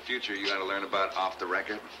 maybe for the future you gotta learn about off the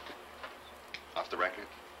record. Off the record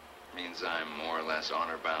means I'm more or less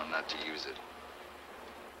honor bound not to use it.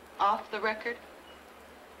 Off the record?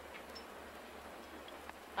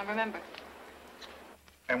 I remember.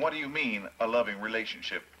 And what do you mean, a loving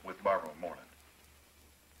relationship with Barbara Moreland?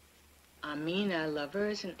 I mean, I love her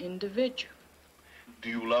as an individual. Do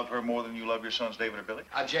you love her more than you love your sons, David or Billy?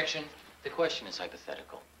 Objection. The question is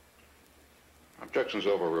hypothetical. Objection's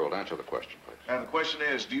overruled. Answer the question, please. And the question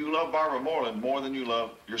is, do you love Barbara Moreland more than you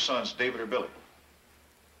love your sons, David or Billy?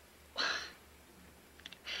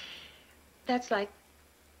 That's like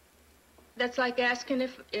asking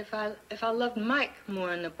if I loved Mike more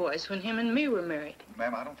than the boys when him and me were married.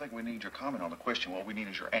 Ma'am, I don't think we need your comment on the question. What we need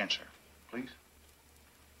is your answer, please.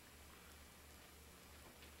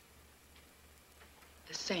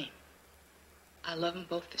 The same. I love them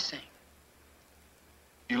both the same.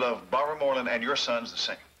 You love Barbara Moreland and your sons the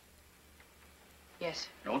same? Yes.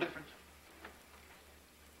 No difference.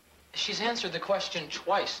 She's answered the question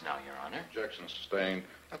twice now, Your Honor. Objection sustained.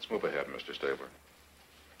 Let's move ahead, Mr. Stabler.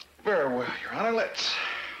 Very well, Your Honor. Let's.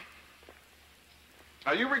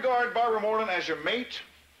 Now, you regard Barbara Moreland as your mate,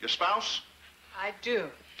 your spouse? I do.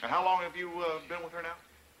 And how long have you been with her now?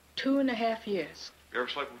 2.5 years. You ever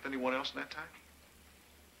slept with anyone else in that time?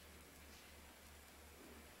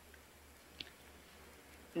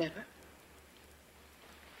 Never.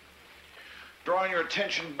 Drawing your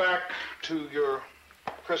attention back to your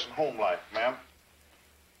present home life, ma'am.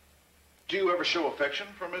 Do you ever show affection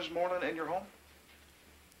for Ms. Moreland in your home?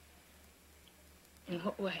 In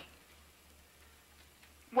what way?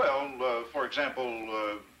 Well, for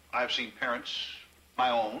example, I've seen parents,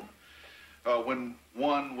 my own, when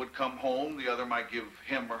one would come home, the other might give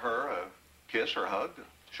him or her a kiss or a hug, a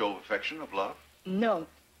show of affection, of love. No.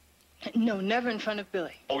 No, never in front of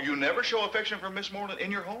Billy. Oh, you never show affection for Miss Moreland in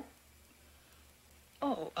your home?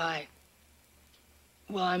 Oh,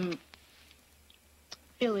 well,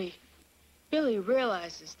 Billy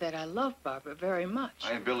realizes that I love Barbara very much.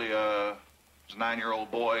 And Billy, was a 9-year-old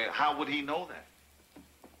boy. How would he know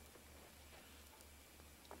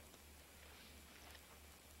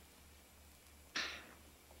that?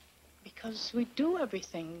 Because we do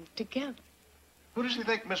everything together. Who does he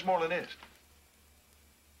think Miss Moreland is?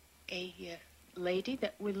 A lady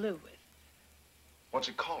that we live with. What's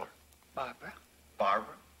he call her? Barbara.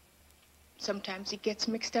 Barbara? Sometimes he gets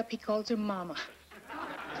mixed up. He calls her Mama.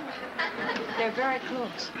 They're very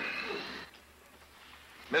close.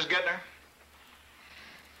 Miss Gettner,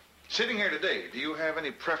 sitting here today, do you have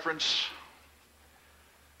any preference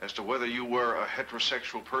as to whether you were a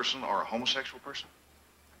heterosexual person or a homosexual person?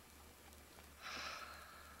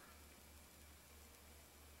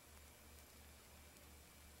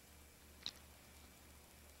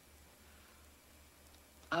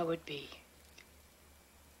 I would be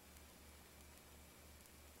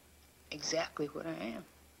exactly what I am.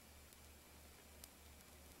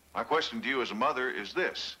 My question to you as a mother is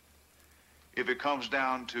this. If it comes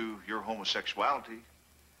down to your homosexuality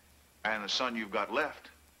and the son you've got left,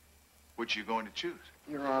 which are you going to choose?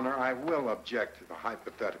 Your Honor, I will object to the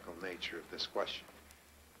hypothetical nature of this question.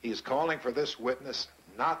 He is calling for this witness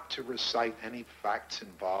not to recite any facts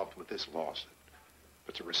involved with this lawsuit,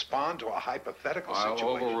 but to respond to a hypothetical situation.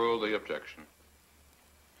 I'll overrule the objection.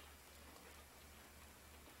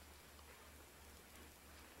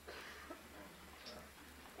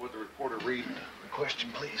 Would the reporter read the question,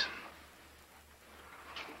 please?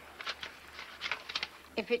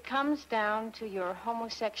 If it comes down to your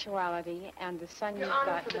homosexuality and the son Your you've Honor,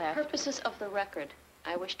 got for the left... purposes of the record,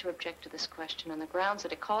 I wish to object to this question on the grounds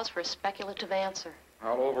that it calls for a speculative answer.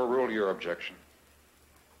 I'll overrule your objection.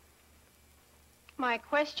 My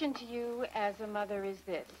question to you as a mother is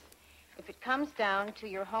this. If it comes down to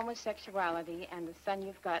your homosexuality and the son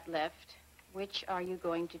you've got left, which are you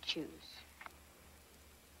going to choose?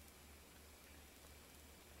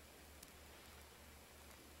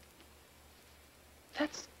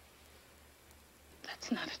 That's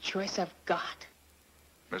not a choice I've got.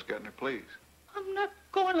 Miss Gettner, please. I'm not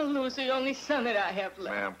going to lose the only son that I have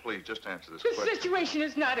left. Ma'am, please, just answer this The question. situation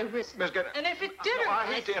is not a risk. Miss Gettner. And if it did No, I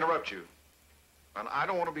arise- hate to interrupt you. And I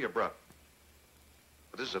don't want to be abrupt.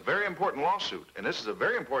 But this is a very important lawsuit, and this is a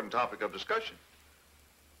very important topic of discussion.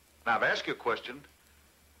 Now, I've asked you a question,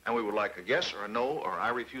 and we would like a yes or a no, or I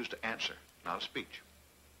refuse to answer, not a speech.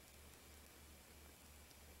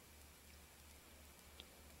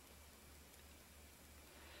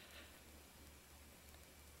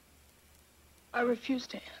 I refuse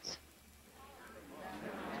to answer.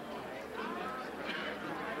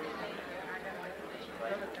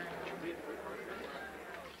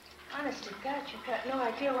 Honest to God, you've got no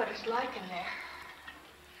idea what it's like in there.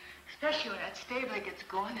 Especially when that Stabler gets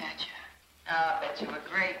going at you. Oh, I bet you were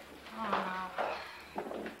great. Oh, no.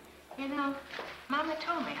 You know, Mama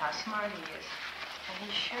told me how smart he is. And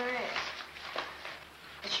he sure is.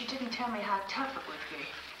 But she didn't tell me how tough it would be.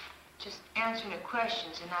 Just answering the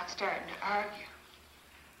questions and not starting to argue.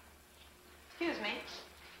 Excuse me.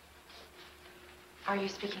 Are you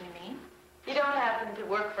speaking to me? You don't happen to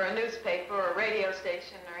work for a newspaper or a radio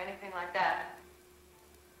station or anything like that?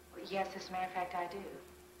 Well, yes, as a matter of fact, I do.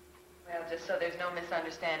 Well, just so there's no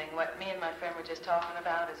misunderstanding, what me and my friend were just talking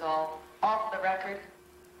about is all off the record.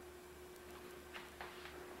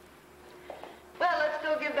 Well, let's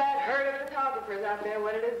go give that herd of photographers out there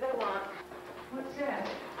what it is they want. What's that?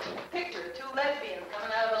 Picture of two lesbians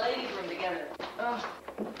coming out of a ladies' room together. Oh.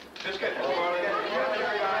 Just get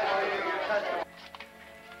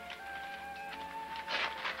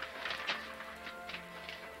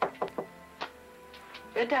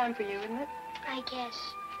Good time for you, isn't it? I guess.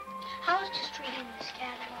 I was just reading this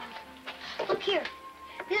catalog. Look here.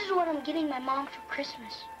 This is what I'm getting my mom for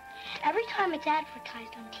Christmas. Every time it's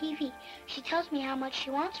advertised on TV, she tells me how much she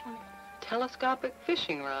wants one. Telescopic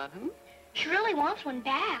fishing rod, hmm? She really wants one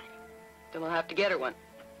bad. Then we'll have to get her one.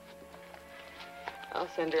 I'll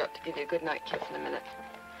send her up to give you a good night kiss in a minute.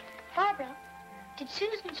 Barbara, did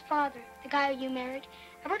Susan's father, the guy you married,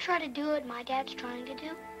 ever try to do what my dad's trying to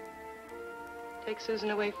do? Take Susan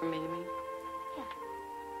away from me, you mean?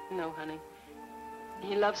 Yeah. No, honey.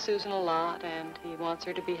 He loves Susan a lot, and he wants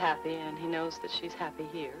her to be happy, and he knows that she's happy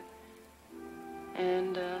here.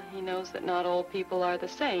 And he knows that not all people are the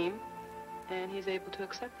same, and he's able to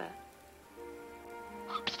accept that.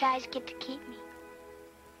 Hope you guys get to keep me.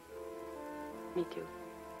 Me too.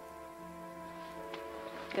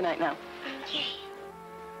 Good night now. Okay.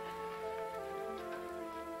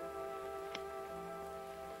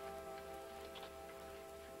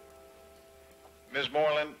 Ms.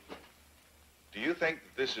 Moreland, do you think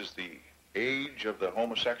that this is the age of the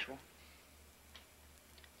homosexual?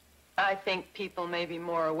 I think people may be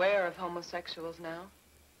more aware of homosexuals now.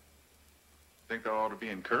 Think they ought to be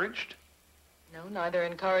encouraged? No, neither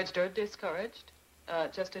encouraged or discouraged.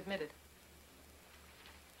 Just admitted.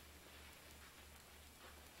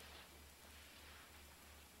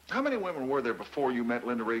 How many women were there before you met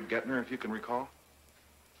Linda Ray Gettner, if you can recall?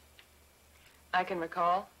 I can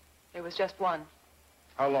recall. There was just one.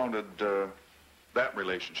 How long did that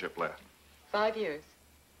relationship last? 5 years.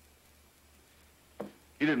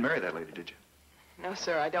 You didn't marry that lady, did you? No,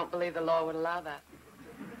 sir, I don't believe the law would allow that.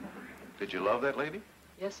 Did you love that lady?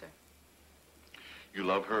 Yes, sir. You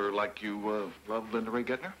love her like you loved Linda Ray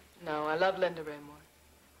Gettner? No, I love Linda Ray more.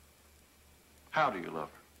 How do you love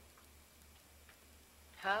her?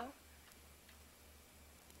 How?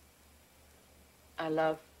 I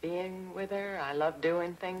love being with her. I love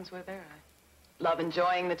doing things with her. I love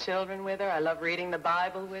enjoying the children with her. I love reading the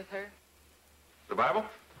Bible with her. The Bible?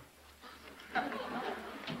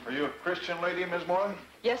 Are you a Christian lady, Ms. Moreland?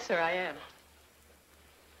 Yes, sir, I am.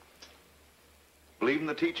 Believe in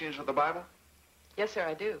the teachings of the Bible? Yes, sir,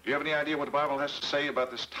 I do. Do you have any idea what the Bible has to say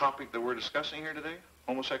about this topic that we're discussing here today?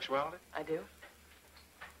 Homosexuality? I do.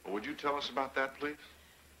 Well, would you tell us about that, please?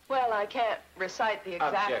 Well, I can't recite the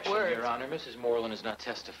exact Objection, words. Your Honor. Mrs. Moreland is not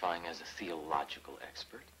testifying as a theological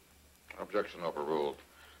expert. Objection overruled.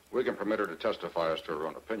 We can permit her to testify as to her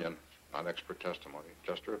own opinion, not expert testimony,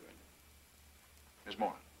 just her opinion. Ms.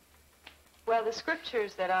 Moreland. Well, the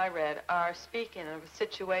scriptures that I read are speaking of a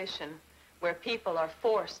situation where people are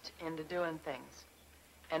forced into doing things.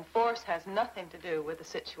 And force has nothing to do with the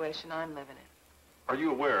situation I'm living in. Are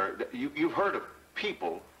you aware that you've heard of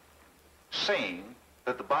people saying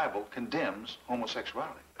that the Bible condemns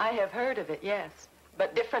homosexuality? I have heard of it, yes.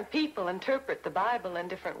 But different people interpret the Bible in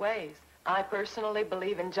different ways. I personally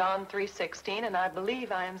believe in John 3:16, and I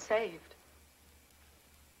believe I am saved.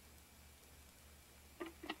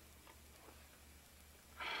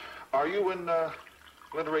 Are you and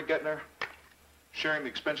Linda Ray Gettner sharing the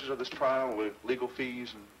expenses of this trial with legal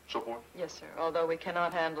fees and so forth? Yes, sir, although we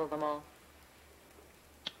cannot handle them all.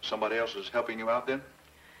 Somebody else is helping you out then?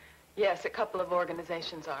 Yes, a couple of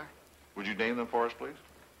organizations are. Would you name them for us, please?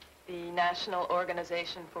 The National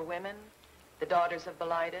Organization for Women, the Daughters of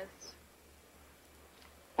Bilitis.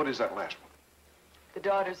 What is that last one? The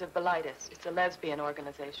Daughters of Bilitis. It's a lesbian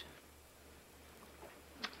organization.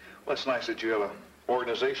 Well, it's nice that you have an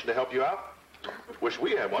organization to help you out. Wish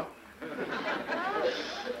we had one.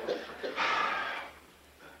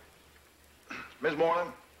 Ms.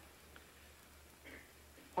 Moreland,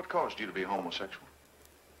 what caused you to be homosexual?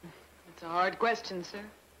 It's a hard question, sir.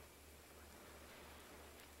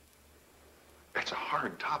 It's a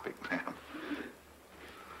hard topic, ma'am.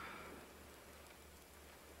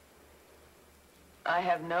 I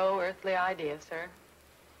have no earthly idea, sir.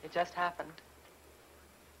 It just happened.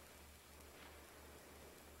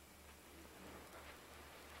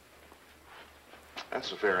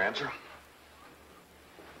 That's a fair answer.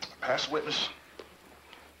 Pass witness.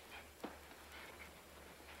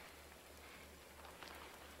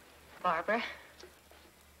 Barbara,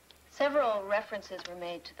 several references were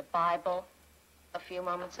made to the Bible a few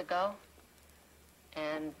moments ago,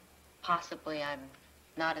 and possibly I'm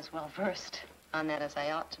not as well versed on that as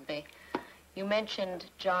I ought to be. You mentioned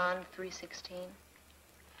John 3:16.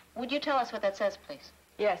 Would you tell us what that says, please?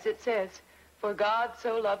 Yes, it says, "For God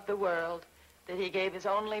so loved the world that he gave his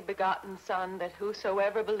only begotten Son, that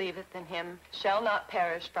whosoever believeth in him shall not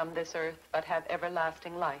perish from this earth, but have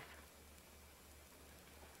everlasting life."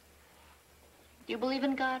 Do you believe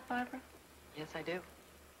in God, Barbara? Yes, I do.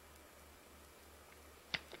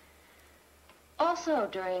 Also,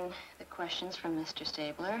 during the questions from Mr.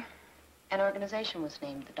 Stabler, an organization was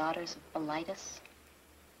named, the Daughters of Bilitis.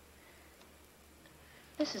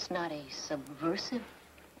 This is not a subversive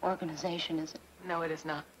organization, is it? No, it is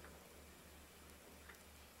not.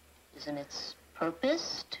 Isn't its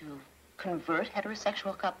purpose to convert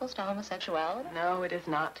heterosexual couples to homosexuality? No, it is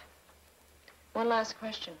not. One last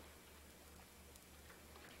question.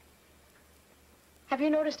 Have you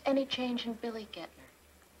noticed any change in Billy Gettner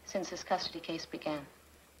since this custody case began?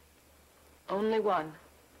 Only one.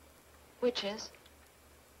 Which is?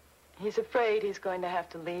 He's afraid he's going to have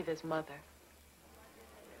to leave his mother.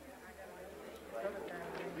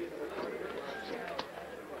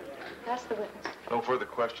 That's the witness. No further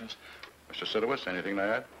questions. Mr. Sidowitz, anything to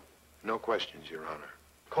add? No questions, Your Honor.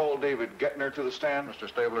 Call David Gettner to the stand. Mr.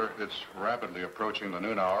 Stabler, it's rapidly approaching the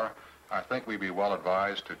noon hour. I think we'd be well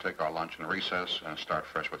advised to take our lunch and recess and start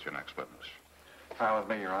fresh with your next witness. Fine with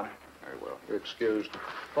me, Your Honor. Very well. You're excused.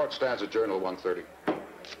 Court stands adjourned till 1:30.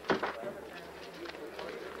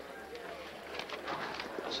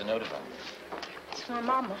 What's the note about? It's my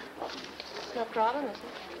mama. Left Robin, is it?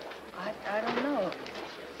 I don't know.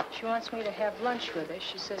 She wants me to have lunch with her.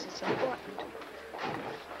 She says it's important.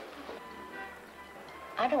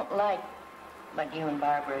 I don't like what you and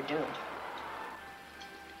Barbara do.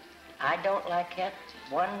 I don't like it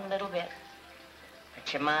one little bit.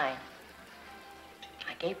 But you're mine.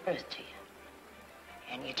 I gave birth to you.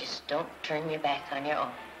 And you just don't turn your back on your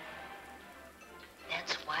own.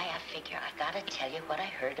 That's why I figure I gotta tell you what I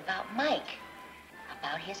heard about Mike.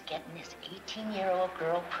 About his getting this 18-year-old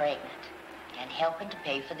girl pregnant and helping to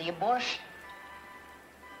pay for the abortion.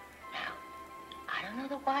 Now, I don't know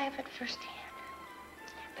the why of it firsthand,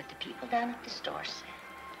 but the people down at the store said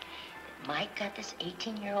that Mike got this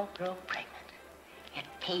 18-year-old girl pregnant and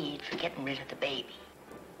paid for getting rid of the baby.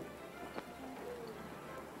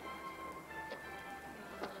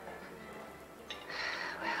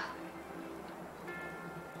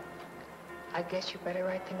 I guess you better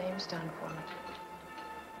write the names down for me.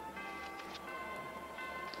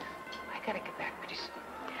 I gotta get back pretty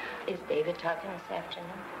soon. Is David talking this afternoon?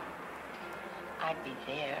 I'd be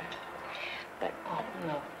there, but... Oh,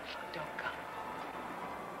 no, don't come.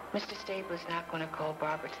 Mr. Stabler's not going to call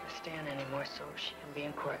Barbara to the stand anymore, so she can be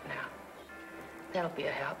in court now. That'll be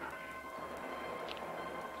a help.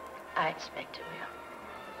 I expect it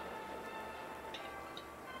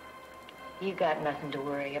will. You got nothing to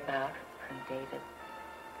worry about from David.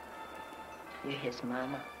 You're his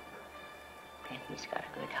mama, and he's got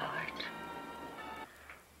a good heart.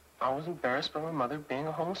 I was embarrassed by my mother being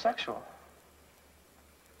a homosexual.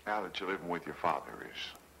 Now that you're living with your father, is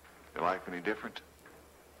your life any different?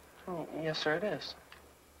 Yes, sir, it is.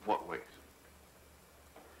 What ways?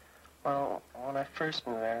 Well, when I first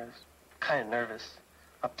moved there, I was kind of nervous,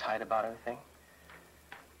 uptight about everything.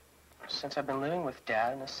 Since I've been living with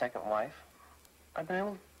Dad and his second wife, I've been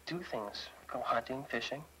able to do things, go hunting,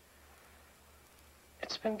 fishing.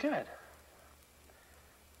 It's been good.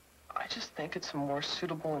 I just think it's a more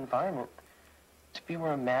suitable environment to be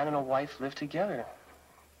where a man and a wife live together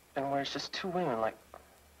than where it's just two women like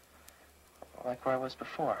where I was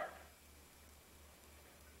before.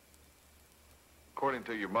 According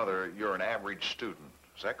to your mother, you're an average student.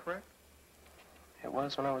 Is that correct? It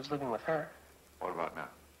was when I was living with her. What about now?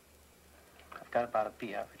 I've got about a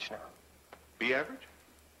B average now. B average?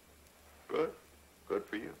 Good. Good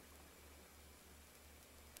for you.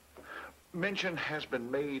 Mention has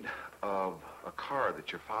been made of a car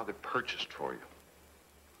that your father purchased for you.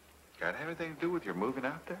 Got it have anything to do with your moving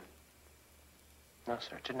out there? No,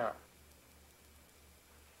 sir, it did not.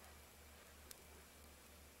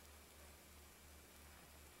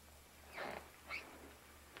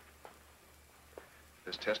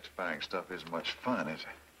 This testifying stuff isn't much fun, is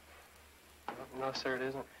it? No, sir, it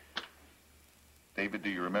isn't. David, do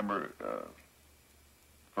you remember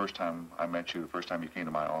first time I met you, the first time you came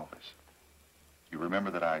to my office? You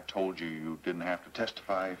remember that I told you you didn't have to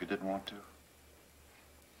testify if you didn't want to?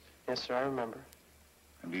 Yes, sir, I remember.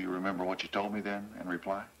 And do you remember what you told me then in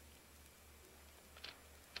reply?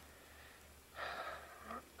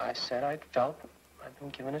 I said I'd felt I'd been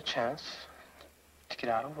given a chance to get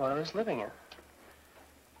out of what I was living in.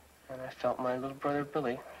 And I felt my little brother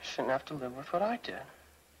Billy shouldn't have to live with what I did.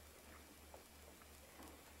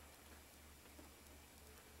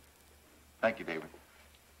 Thank you, David.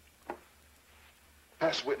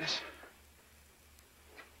 Pass witness.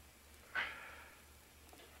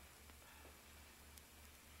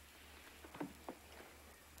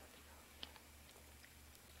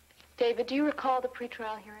 David, do you recall the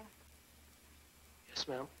pretrial hearing? Yes,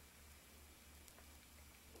 ma'am.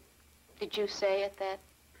 Did you say at that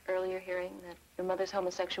earlier hearing that your mother's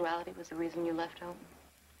homosexuality was the reason you left home?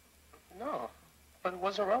 No, but it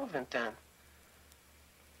wasn't relevant then.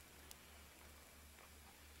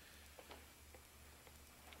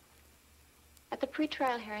 At the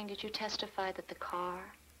pretrial hearing, did you testify that the car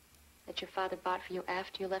that your father bought for you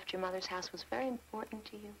after you left your mother's house was very important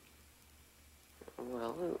to you?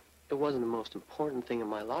 Well, it wasn't the most important thing in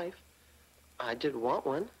my life. I did want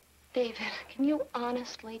one. David, can you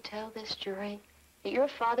honestly tell this jury that your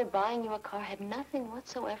father buying you a car had nothing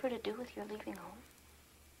whatsoever to do with your leaving home?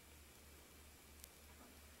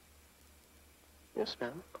 Yes,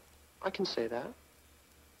 ma'am. I can say that.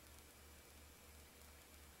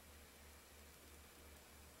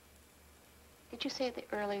 Did you say at the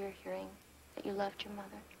earlier hearing that you loved your mother?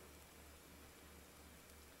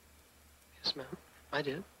 Yes, ma'am. I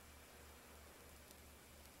did.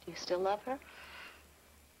 Do you still love her?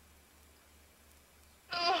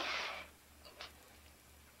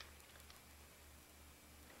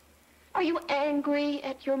 Are you angry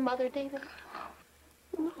at your mother, David?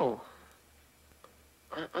 No.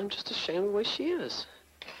 I'm just ashamed of the way she is.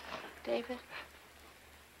 David?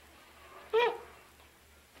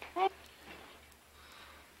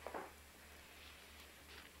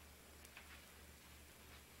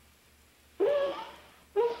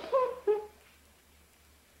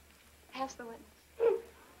 Pass the witness.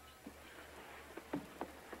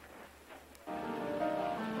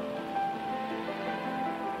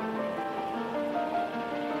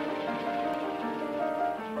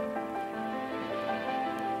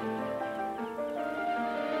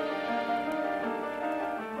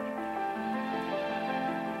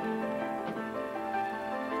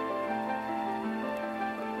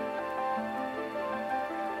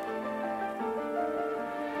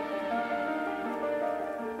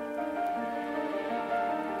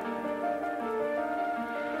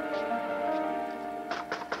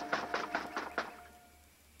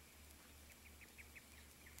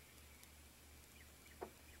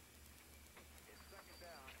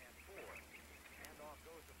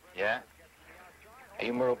 Yeah? Are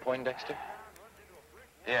you Merle Poindexter?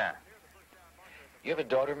 Yeah. You have a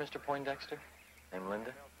daughter, Mr. Poindexter, named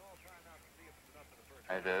Linda?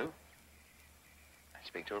 I do. I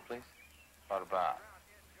speak to her, please? What about?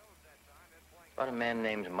 About a man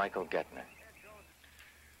named Michael Gettner.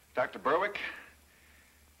 Dr. Berwick,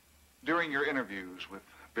 during your interviews with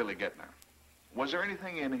Billy Gettner, was there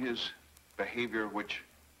anything in his behavior which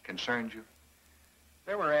concerned you?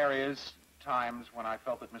 There were areas, times, when I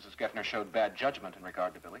felt that Mrs. Gettner showed bad judgment in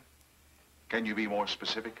regard to Billy. Can you be more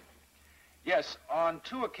specific? Yes, on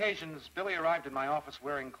 2 occasions, Billy arrived in my office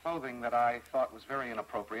wearing clothing that I thought was very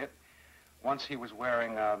inappropriate. Once he was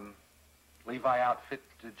wearing a Levi outfit,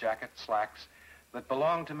 jacket, slacks, that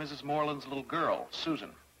belonged to Mrs. Moreland's little girl, Susan.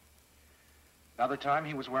 Another time,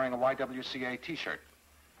 he was wearing a YWCA T-shirt.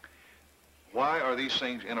 Why are these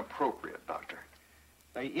things inappropriate, Doctor?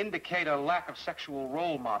 They indicate a lack of sexual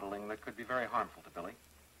role modeling that could be very harmful to Billy.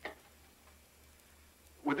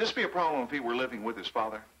 Would this be a problem if he were living with his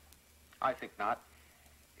father? I think not.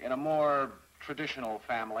 In a more traditional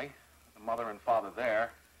family, the mother and father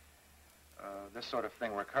there, this sort of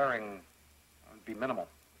thing recurring would be minimal.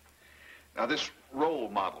 Now, this role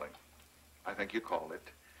modeling, I think you called it,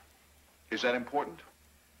 is that important?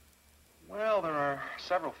 Well, there are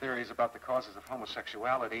several theories about the causes of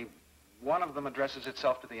homosexuality. One of them addresses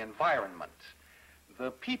itself to the environment,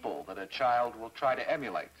 the people that a child will try to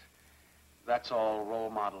emulate. That's all role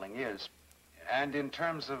modeling is. And in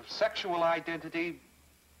terms of sexual identity,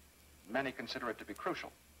 many consider it to be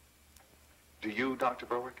crucial. Do you, Dr.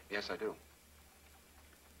 Berwick? Yes, I do.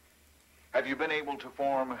 Have you been able to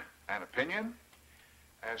form an opinion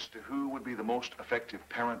as to who would be the most effective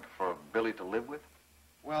parent for Billy to live with?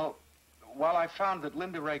 Well, while I found that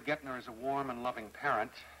Linda Ray Gettner is a warm and loving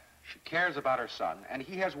parent, she cares about her son, and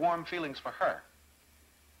he has warm feelings for her.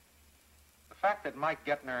 The fact that Mike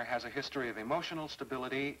Gettner has a history of emotional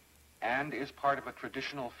stability and is part of a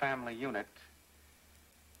traditional family unit,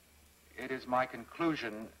 it is my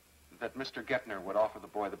conclusion that Mr. Gettner would offer the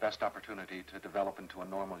boy the best opportunity to develop into a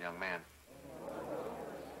normal young man.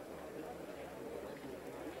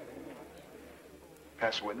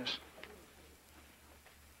 Pass a witness.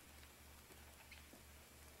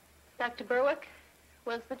 Dr. Berwick,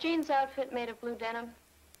 was the jeans outfit made of blue denim?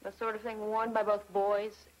 The sort of thing worn by both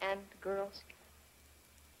boys and girls?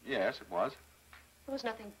 Yes, it was. There was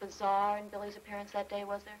nothing bizarre in Billy's appearance that day,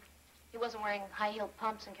 was there? He wasn't wearing high-heeled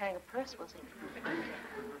pumps and carrying a purse, was he?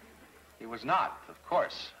 He was not, of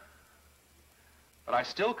course. But I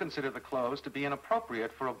still consider the clothes to be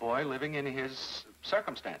inappropriate for a boy living in his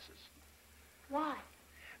circumstances. Why?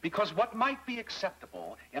 Because what might be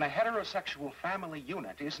acceptable in a heterosexual family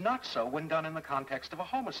unit is not so when done in the context of a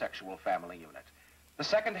homosexual family unit. The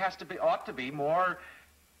second ought to be more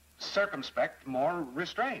circumspect, more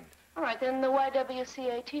restrained. All right, then the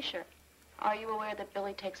YWCA T-shirt. Are you aware that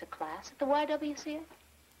Billy takes a class at the YWCA?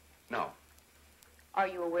 No. Are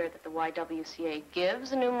you aware that the YWCA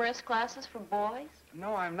gives numerous classes for boys?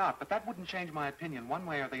 No, I'm not, but that wouldn't change my opinion one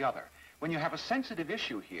way or the other. When you have a sensitive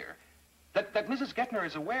issue here that Mrs. Gettner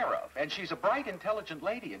is aware of, and she's a bright, intelligent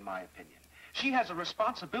lady, in my opinion, she has a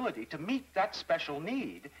responsibility to meet that special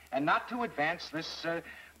need and not to advance this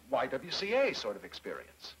YWCA sort of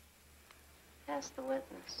experience. Ask the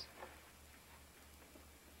witness.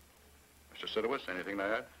 Mr. Sidowitz, anything to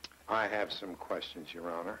add? I have some questions, Your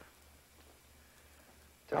Honor.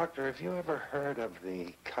 Doctor, have you ever heard of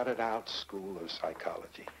the Cut It Out School of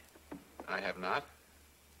Psychology? I have not.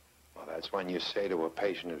 Well, that's when you say to a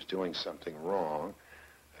patient who's doing something wrong,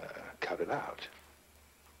 cut it out.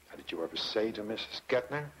 Now, did you ever say to Mrs.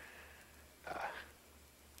 Gettner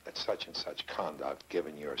that such and such conduct,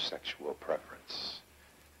 given your sexual preference,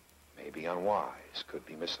 may be unwise, could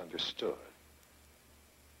be misunderstood?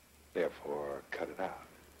 Therefore, cut it out.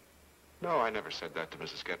 No, I never said that to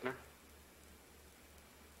Mrs. Gettner.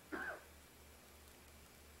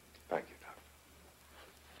 Thank you, Doctor.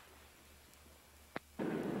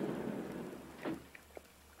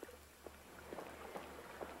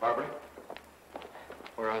 Barbara?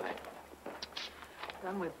 Where are they?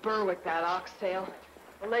 Done with Berwick, that oxtail.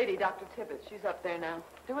 The lady, Dr. Tibbetts, she's up there now.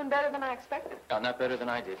 Doing better than I expected. Oh, not better than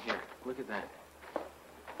I did. Here, look at that.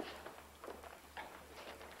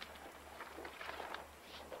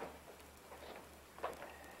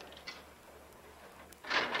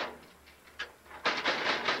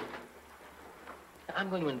 I'm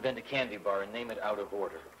going to invent a candy bar and name it Out of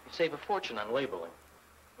Order. You save a fortune on labeling.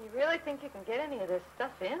 You really think you can get any of this stuff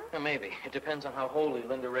in? Well, maybe. It depends on how holy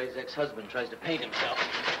Linda Ray's ex-husband tries to paint himself.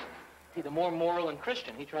 See, the more moral and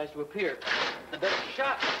Christian he tries to appear, the better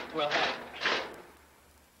shot we'll have.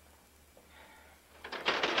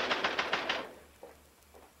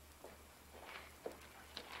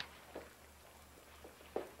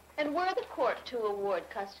 And were the court to award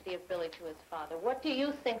custody of Billy to his father, what do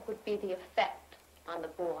you think would be the effect on the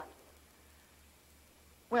boy?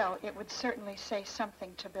 Well, it would certainly say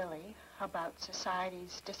something to Billy about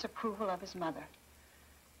society's disapproval of his mother.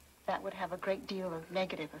 That would have a great deal of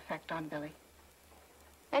negative effect on Billy.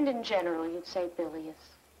 And in general, you'd say Billy is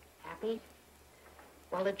happy?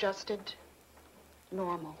 Well-adjusted,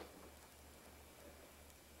 normal.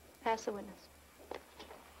 Pass the witness.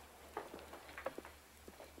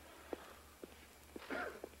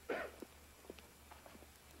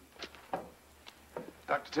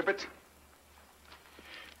 Dr. Tippett,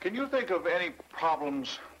 can you think of any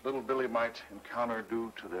problems little Billy might encounter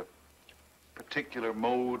due to the particular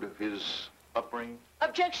mode of his upbringing?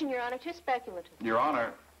 Objection, Your Honor, too speculative. Your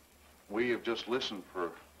Honor, we have just listened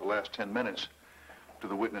for the last 10 minutes to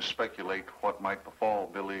the witness speculate what might befall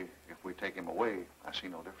Billy if we take him away. I see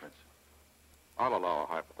no difference. I'll allow a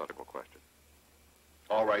hypothetical question.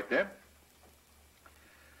 All right, then.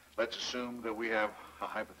 Let's assume that we have a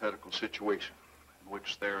hypothetical situation in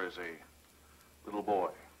which there is a little boy,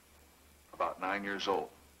 about 9 years old,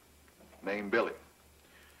 named Billy,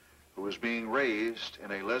 who is being raised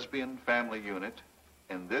in a lesbian family unit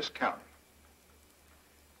in this county.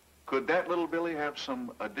 Could that little Billy have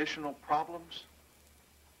some additional problems?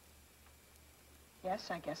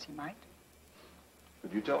 Yes, I guess he might.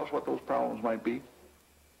 Could you tell us what those problems might be?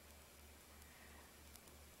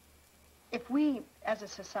 If we, as a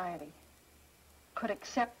society, could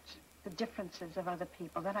accept the differences of other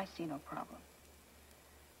people, then I see no problem.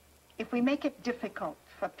 If we make it difficult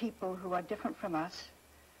for people who are different from us,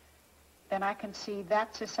 then I can see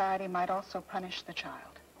that society might also punish the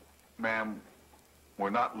child. Ma'am, we're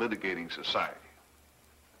not litigating society,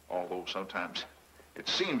 although sometimes it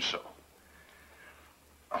seems so.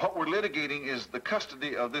 What we're litigating is the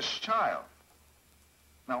custody of this child.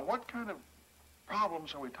 Now, what kind of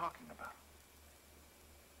problems are we talking about?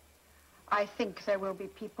 I think there will be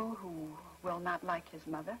people who will not like his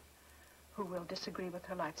mother, who will disagree with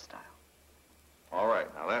her lifestyle. All right,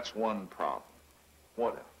 now that's one problem.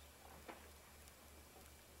 What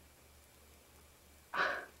else?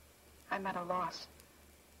 I'm at a loss.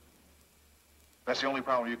 That's the only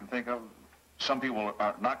problem you can think of? Some people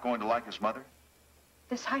are not going to like his mother?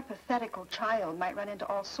 This hypothetical child might run into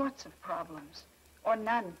all sorts of problems, or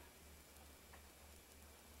none.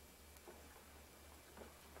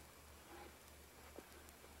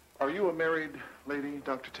 Are you a married lady,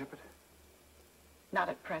 Dr. Tippett? Not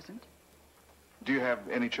at present. Do you have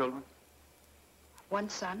any children? One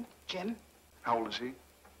son, Jim, How old is he?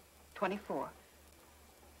 24.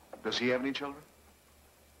 Does he have any children?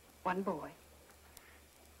 One boy.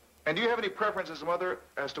 And do you have any preference as a mother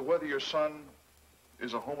as to whether your son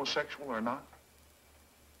is a homosexual or not?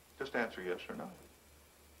 Just answer yes or no.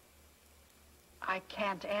 I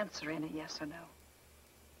can't answer in a yes or no.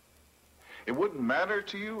 It wouldn't matter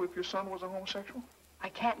to you if your son was a homosexual? I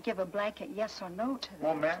can't give a blanket yes or no to that.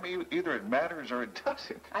 Well, ma'am, either it matters or it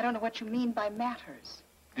doesn't. I don't know what you mean by matters.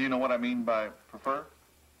 Do you know what I mean by prefer?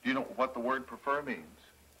 Do you know what the word prefer means?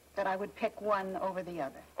 That I would pick one over the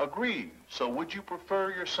other. Agreed. So would you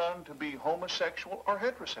prefer your son to be homosexual or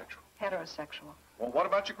heterosexual? Heterosexual. Well, what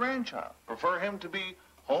about your grandchild? Prefer him to be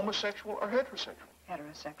homosexual or heterosexual?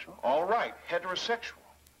 Heterosexual. All right, heterosexual.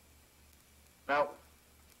 Now,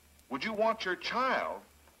 would you want your child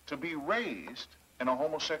to be raised in a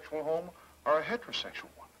homosexual home or a heterosexual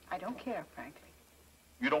one? I don't care, frankly.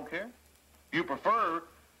 You don't care? You prefer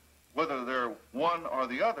whether they're one or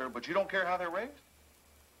the other, but you don't care how they're raised?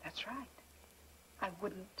 That's right. I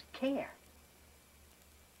wouldn't care.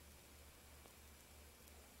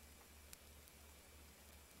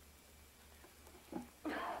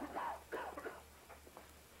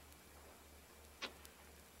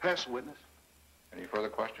 Pass the witness. Any further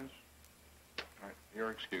questions? All right,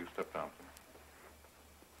 you're excused. Step down.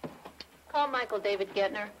 Call Michael David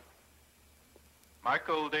Gettner.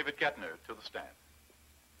 Michael David Gettner to the stand.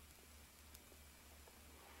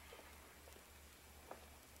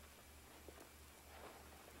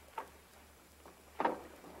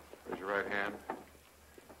 Raise your right hand. Do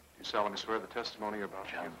you solemnly swear the testimony you're about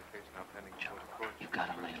to give in the case now pending before the court? You've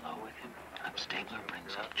got to lay low with him. If Stabler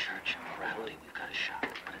brings up church and morality, we've got a shot.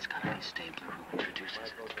 But it's got to be Stabler who introduces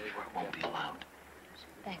it, or it won't be allowed.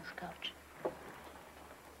 Thanks, Coach.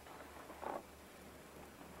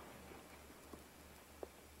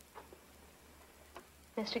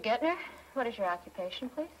 Mr. Gettner, what is your occupation,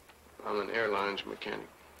 please? I'm an airlines mechanic,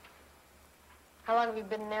 How long have you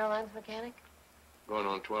been an airlines mechanic? going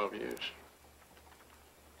on 12 years.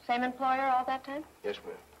 Same employer all that time? Yes,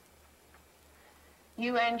 ma'am.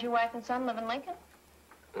 You and your wife and son live in Lincoln?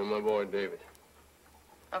 And my boy, David.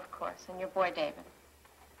 Of course, and your boy David.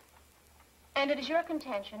 And it is your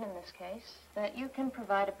contention in this case that you can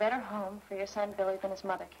provide a better home for your son Billy than his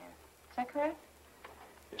mother can. Is that correct?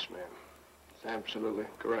 Yes, ma'am. It's absolutely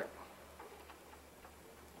correct.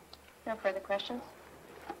 No further questions?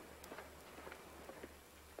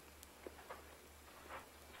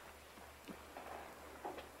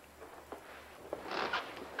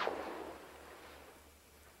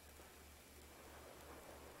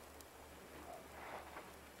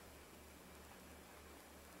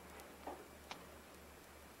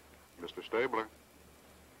 Mr. Stabler.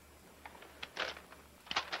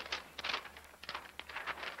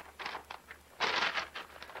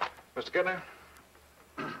 Mr. Gettner,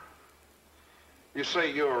 you say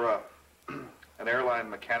you're an airline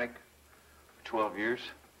mechanic for 12 years.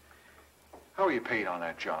 How are you paid on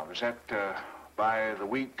that job? Is that by the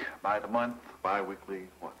week, by the month, bi-weekly,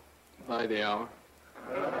 what? By the hour.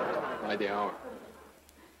 By the hour.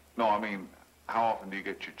 No, I mean, how often do you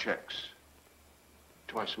get your checks?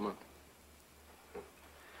 Twice a month.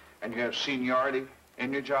 And you have seniority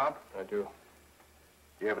in your job? I do.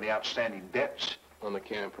 Do you have any outstanding debts? On the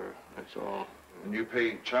camper, that's all. And you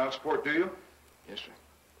pay child support, do you? Yes, sir.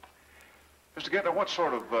 Mr. Gettner, what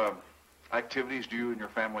sort of activities do you and your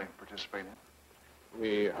family participate in?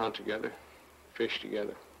 We hunt together, fish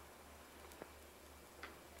together,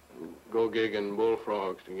 go gig and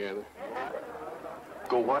bullfrogs together.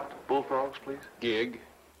 Go what? Bullfrogs, please? Gig.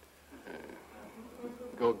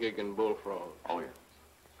 Go gig and bullfrogs. Oh, yeah.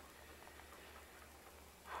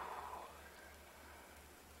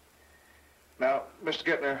 Now, Mr.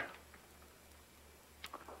 Gettner,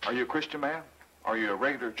 are you a Christian man? Are you a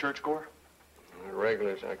regular churchgoer? As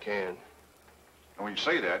regular as I can. And when you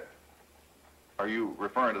say that, are you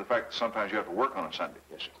referring to the fact that sometimes you have to work on a Sunday?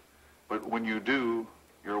 Yes, sir. But when you do,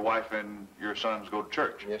 your wife and your sons go to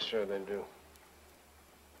church? Yes, sir, they do.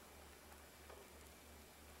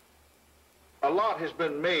 A lot has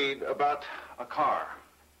been made about a car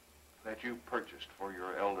that you purchased for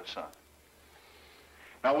your eldest son.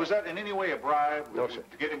 Now, was that in any way a bribe? No, sir.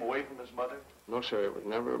 To get him away from his mother? No, sir, it was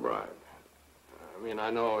never a bribe. I mean,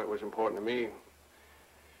 I know it was important to me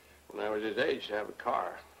when I was his age to have a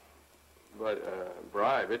car. But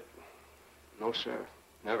bribe it? No, sir,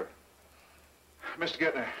 never. Mr.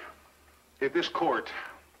 Gettner, if this court,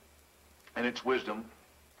 in its wisdom,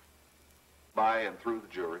 by and through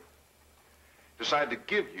the jury, decide to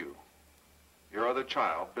give you your other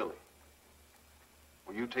child, Billy,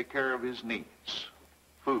 will you take care of his needs?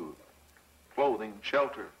 Food, clothing,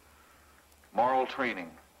 shelter, moral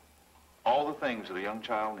training, all the things that a young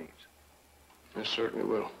child needs. I certainly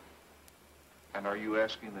will. And are you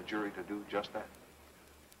asking the jury to do just that?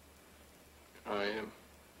 I am.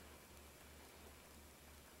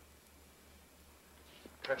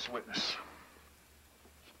 Press witness.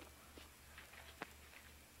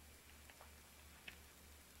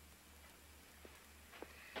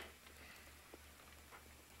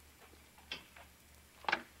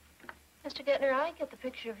 Mr. Gettner, I get the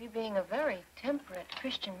picture of you being a very temperate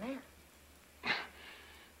Christian man.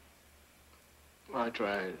 I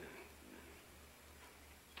tried.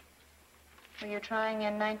 Were you trying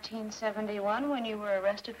in 1971 when you were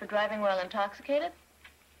arrested for driving while intoxicated?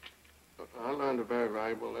 I learned a very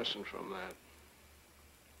valuable lesson from that.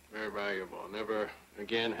 Very valuable. Never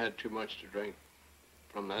again had too much to drink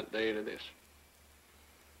from that day to this.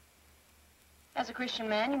 As a Christian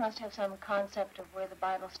man, you must have some concept of where the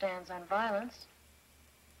Bible stands on violence.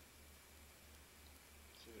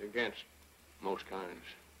 It's against most kinds.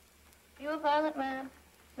 You a violent man,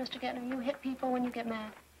 Mr. Gettner? You hit people when you get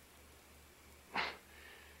mad?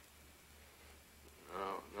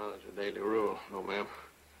 No, that's a daily rule. No, ma'am.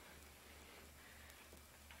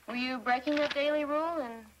 Were you breaking that daily rule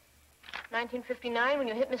in 1959 when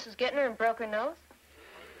you hit Mrs. Gettner and broke her nose?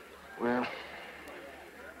 Well,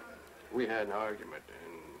 we had an argument,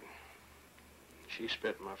 and she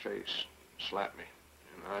spit in my face, slapped me.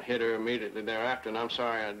 And I hit her immediately thereafter, and I'm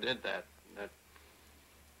sorry I did that.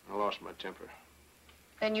 I lost my temper.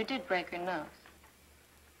 Then you did break her nose.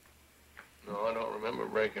 No, I don't remember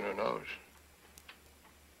breaking her nose.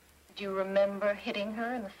 Do you remember hitting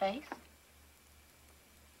her in the face?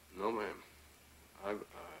 No, ma'am. I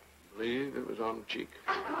believe it was on the cheek.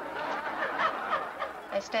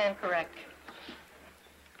 I stand corrected.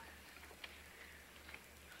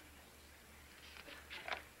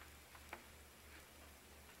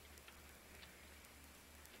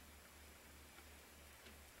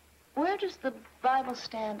 Where does the Bible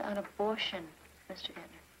stand on abortion, Mr.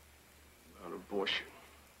 Gettner? On abortion.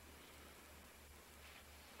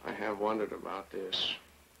 I have wondered about this.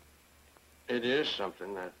 It is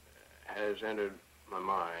something that has entered my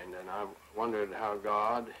mind, and I wondered how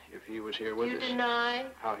God, if he was here with You us, deny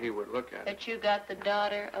how he would look at it. that you got the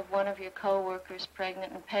daughter of one of your co-workers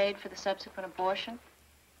pregnant and paid for the subsequent abortion?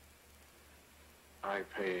 I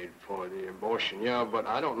paid for the abortion, yeah, but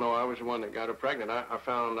I don't know I was the one that got her pregnant. I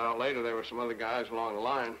found out later there were some other guys along the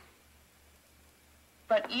line.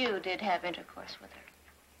 But you did have intercourse with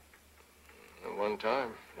her. And one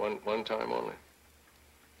time only.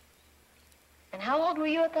 And how old were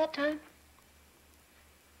you at that time?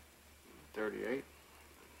 38,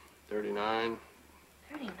 39.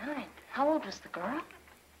 39. How old was the girl?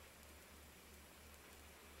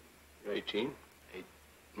 18,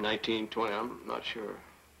 19, 20, I'm not sure.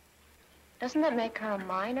 Doesn't that make her a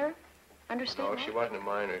minor? Understand No, that? she wasn't a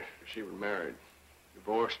minor. She was married,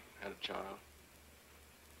 divorced, had a child.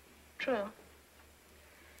 True.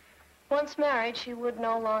 Once married, she would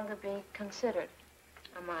no longer be considered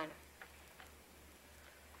a minor.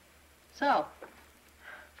 So,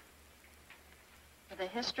 with a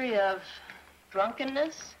history of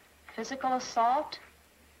drunkenness, physical assault,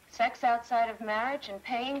 sex outside of marriage, and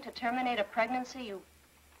paying to terminate a pregnancy you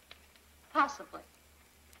possibly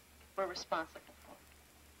were responsible for.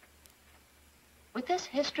 With this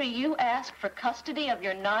history, you ask for custody of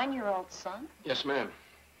your 9-year-old son? Yes, ma'am.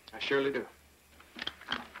 I surely do.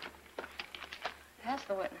 Ask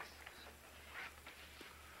the witness.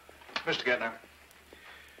 Mr. Gettner,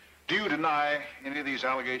 do you deny any of these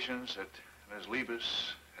allegations that Ms.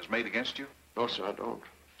 Liebes has made against you? No, sir, I don't.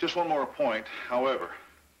 Just one more point, however.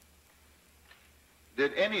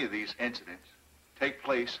 Did any of these incidents take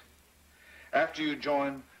place after you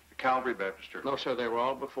joined the Calvary Baptist Church? No, sir, they were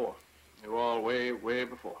all before. They were all way, way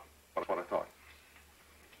before. That's what I thought.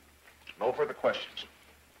 No further questions.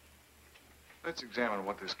 Let's examine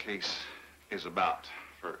what this case is about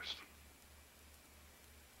first.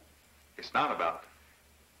 It's not about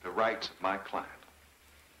the rights of my client,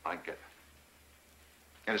 Mike Gettner.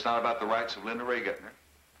 And it's not about the rights of Linda Ray Gettner.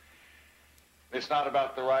 It's not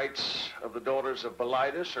about the rights of the daughters of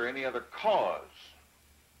Bilitis or any other cause.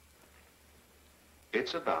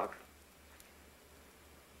 It's about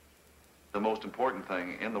the most important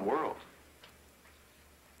thing in the world.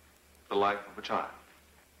 The life of a child.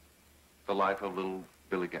 The life of little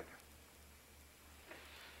Billy Gettner.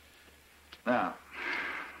 Now,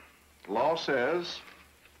 the law says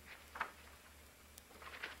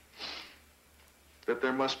that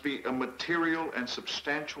there must be a material and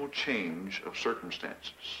substantial change of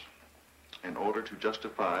circumstances in order to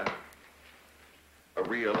justify a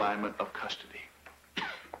realignment of custody.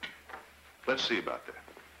 Let's see about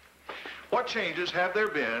that. What changes have there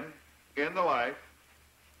been in the life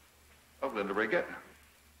of Linda Ray Gettner?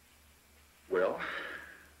 Well,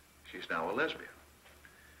 she's now a lesbian.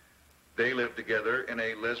 They live together in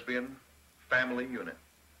a lesbian family unit.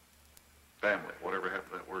 Family, whatever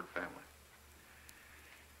happened to that word family.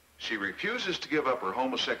 She refuses to give up her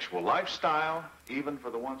homosexual lifestyle, even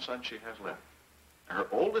for the one son she has left. Her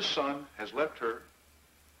oldest son has left her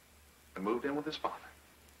and moved in with his father.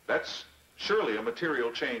 That's surely a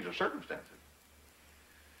material change of circumstances.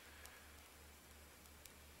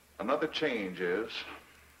 Another change is,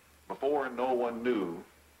 before no one knew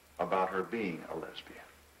about her being a lesbian.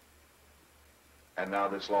 And now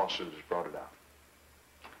this lawsuit has brought it out.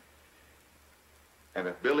 And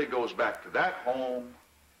if Billy goes back to that home,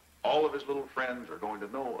 all of his little friends are going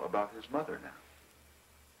to know about his mother now.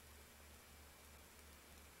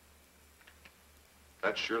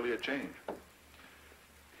 That's surely a change.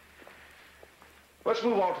 Let's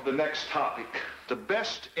move on to the next topic. The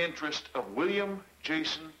best interest of William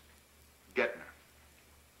Jason Gettner.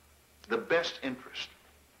 The best interest.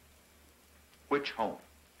 Which home?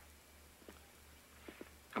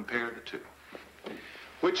 Compare the two.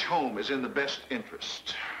 Which home is in the best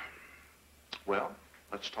interest? Well,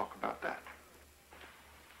 let's talk about that.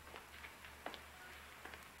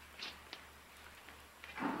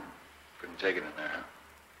 Couldn't take it in there, huh?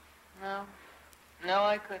 No. No,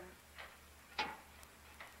 I couldn't.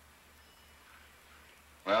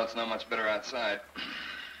 Well, it's not much better outside. In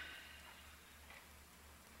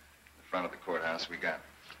the front of the courthouse, we got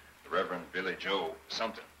the Reverend Billy Joe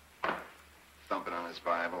something thumping on his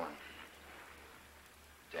Bible and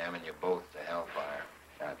damning you both to hellfire.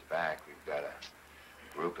 Down at the back, we've got a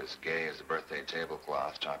group as gay as a birthday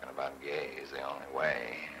tablecloth talking about gay is the only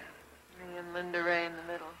way. Me and Linda Ray in the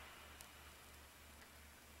middle.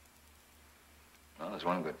 Well, there's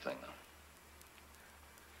one good thing, though.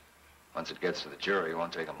 Once it gets to the jury, it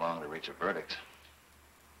won't take them long to reach a verdict.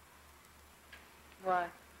 Why?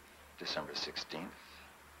 December 16th,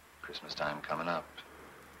 Christmas time coming up.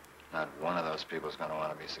 Not one of those people is going to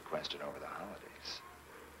want to be sequestered over the holidays.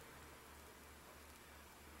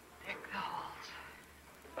 Check the halls.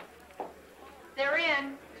 They're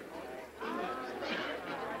in.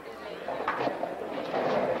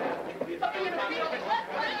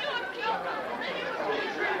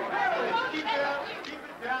 Keep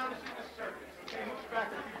it down, see the surface. Okay, who's back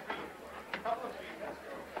a few feet? A couple of feet, let's go.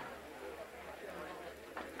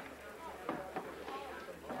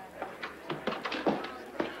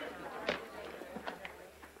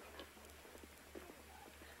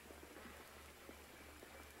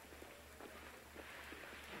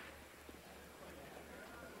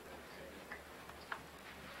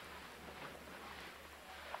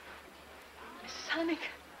 Sonic,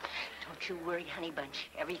 don't you worry, honey bunch.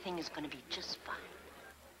 Everything is going to be just fine.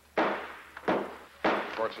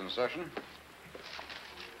 Court's in session.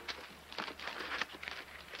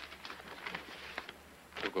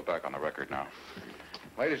 We'll go back on the record now.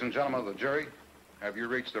 Ladies and gentlemen of the jury, have you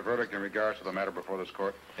reached a verdict in regards to the matter before this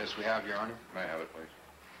court? Yes, we have, Your Honor. May I have it, please?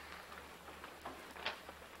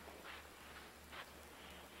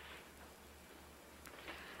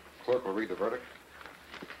 Clerk will read the verdict.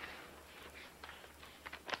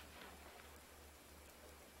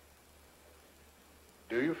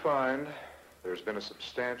 Do you find there's been a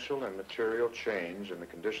substantial and material change in the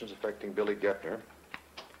conditions affecting Billy Getner,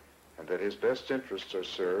 and that his best interests are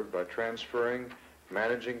served by transferring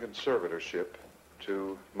managing conservatorship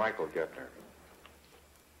to Michael Getner?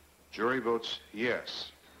 Jury votes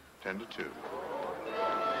yes, 10 to 2.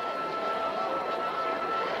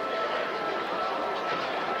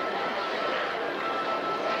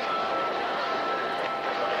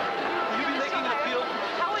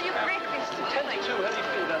 How will you break this to Billy?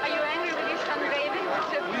 Are you angry with your son, baby?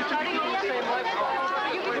 Starting all over?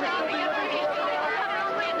 You can tell me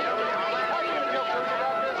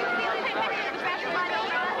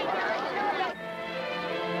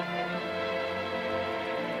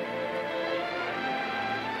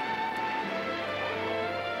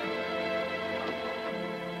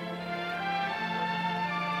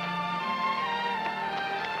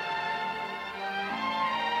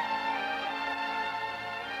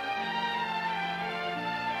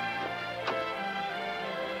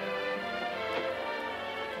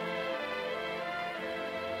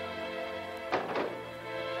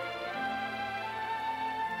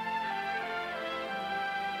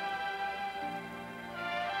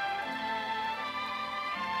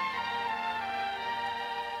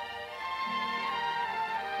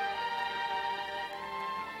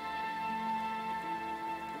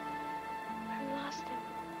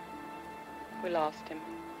We lost him.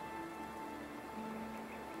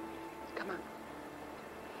 Come on.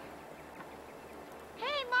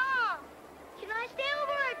 Hey, Mom! Can I stay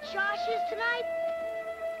over at Josh's tonight?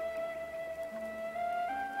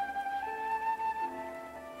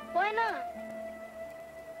 Why not?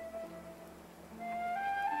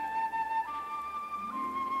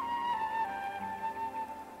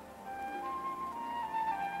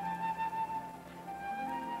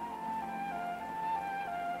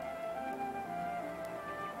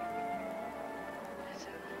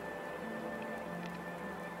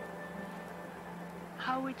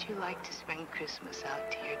 How would you like to spend Christmas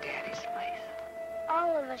out to your daddy's place?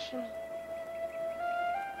 All of us, you mean?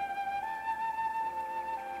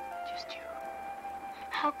 Just you.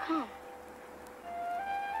 How come?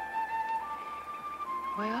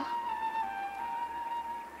 Well,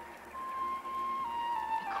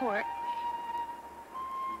 the court,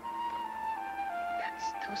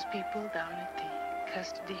 that's those people down at the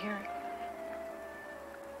custody hearing.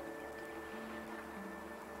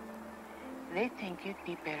 They think you'd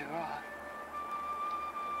be better off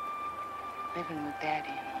living with Daddy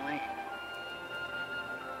in the land.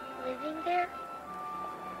 Living there?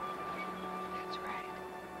 That's right.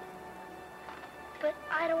 But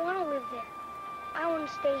I don't want to live there. I want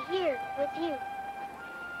to stay here with you.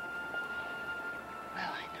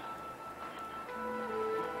 Well, I know.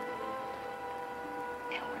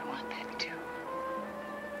 And we want that too.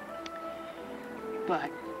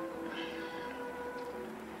 But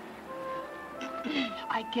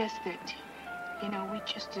I guess that, you know, we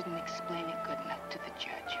just didn't explain it good enough to the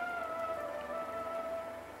judge.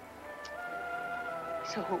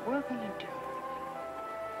 So what we're going to do,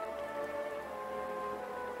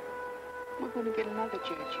 we're going to get another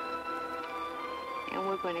judge. And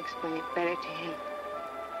we're going to explain it better to him.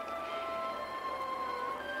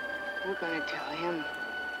 We're going to tell him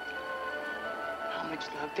how much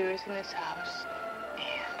love there is in this house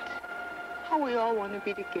and how we all want to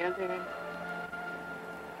be together and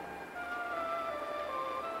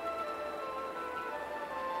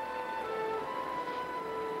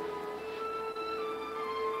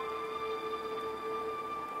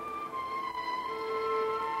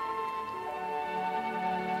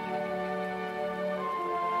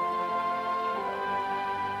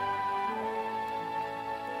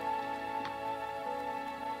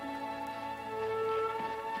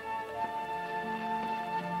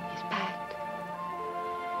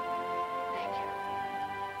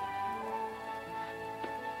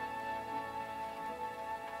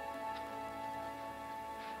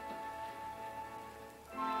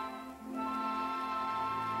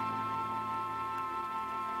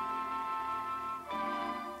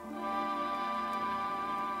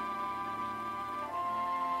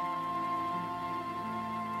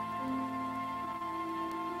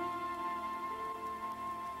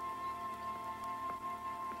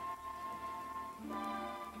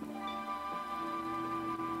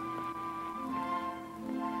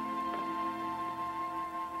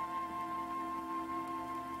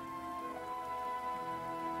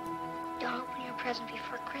present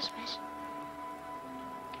before Christmas.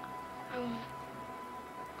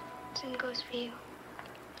 Same goes for you.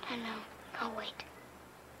 I know. I'll wait.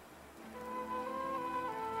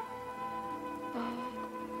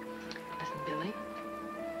 Listen, Billy.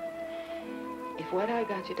 If what I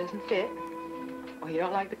got you doesn't fit, or you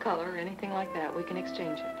don't like the color or anything like that, we can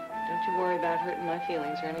exchange it. Don't you worry about hurting my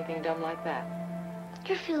feelings or anything dumb like that.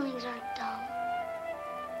 Your feelings aren't dumb.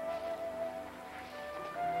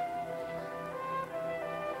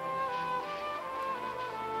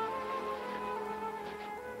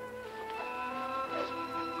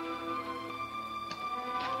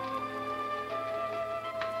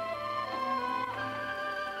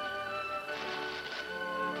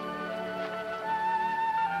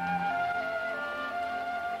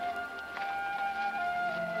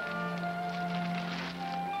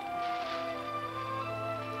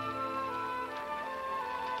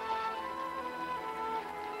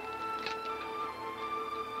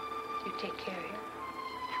 You take care of her.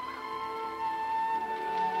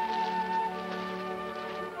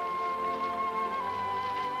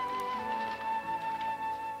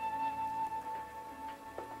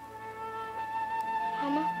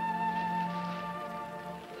 Mama?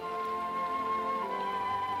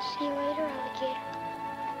 See you later, alligator.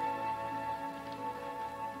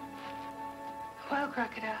 Well,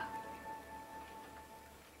 crocodile.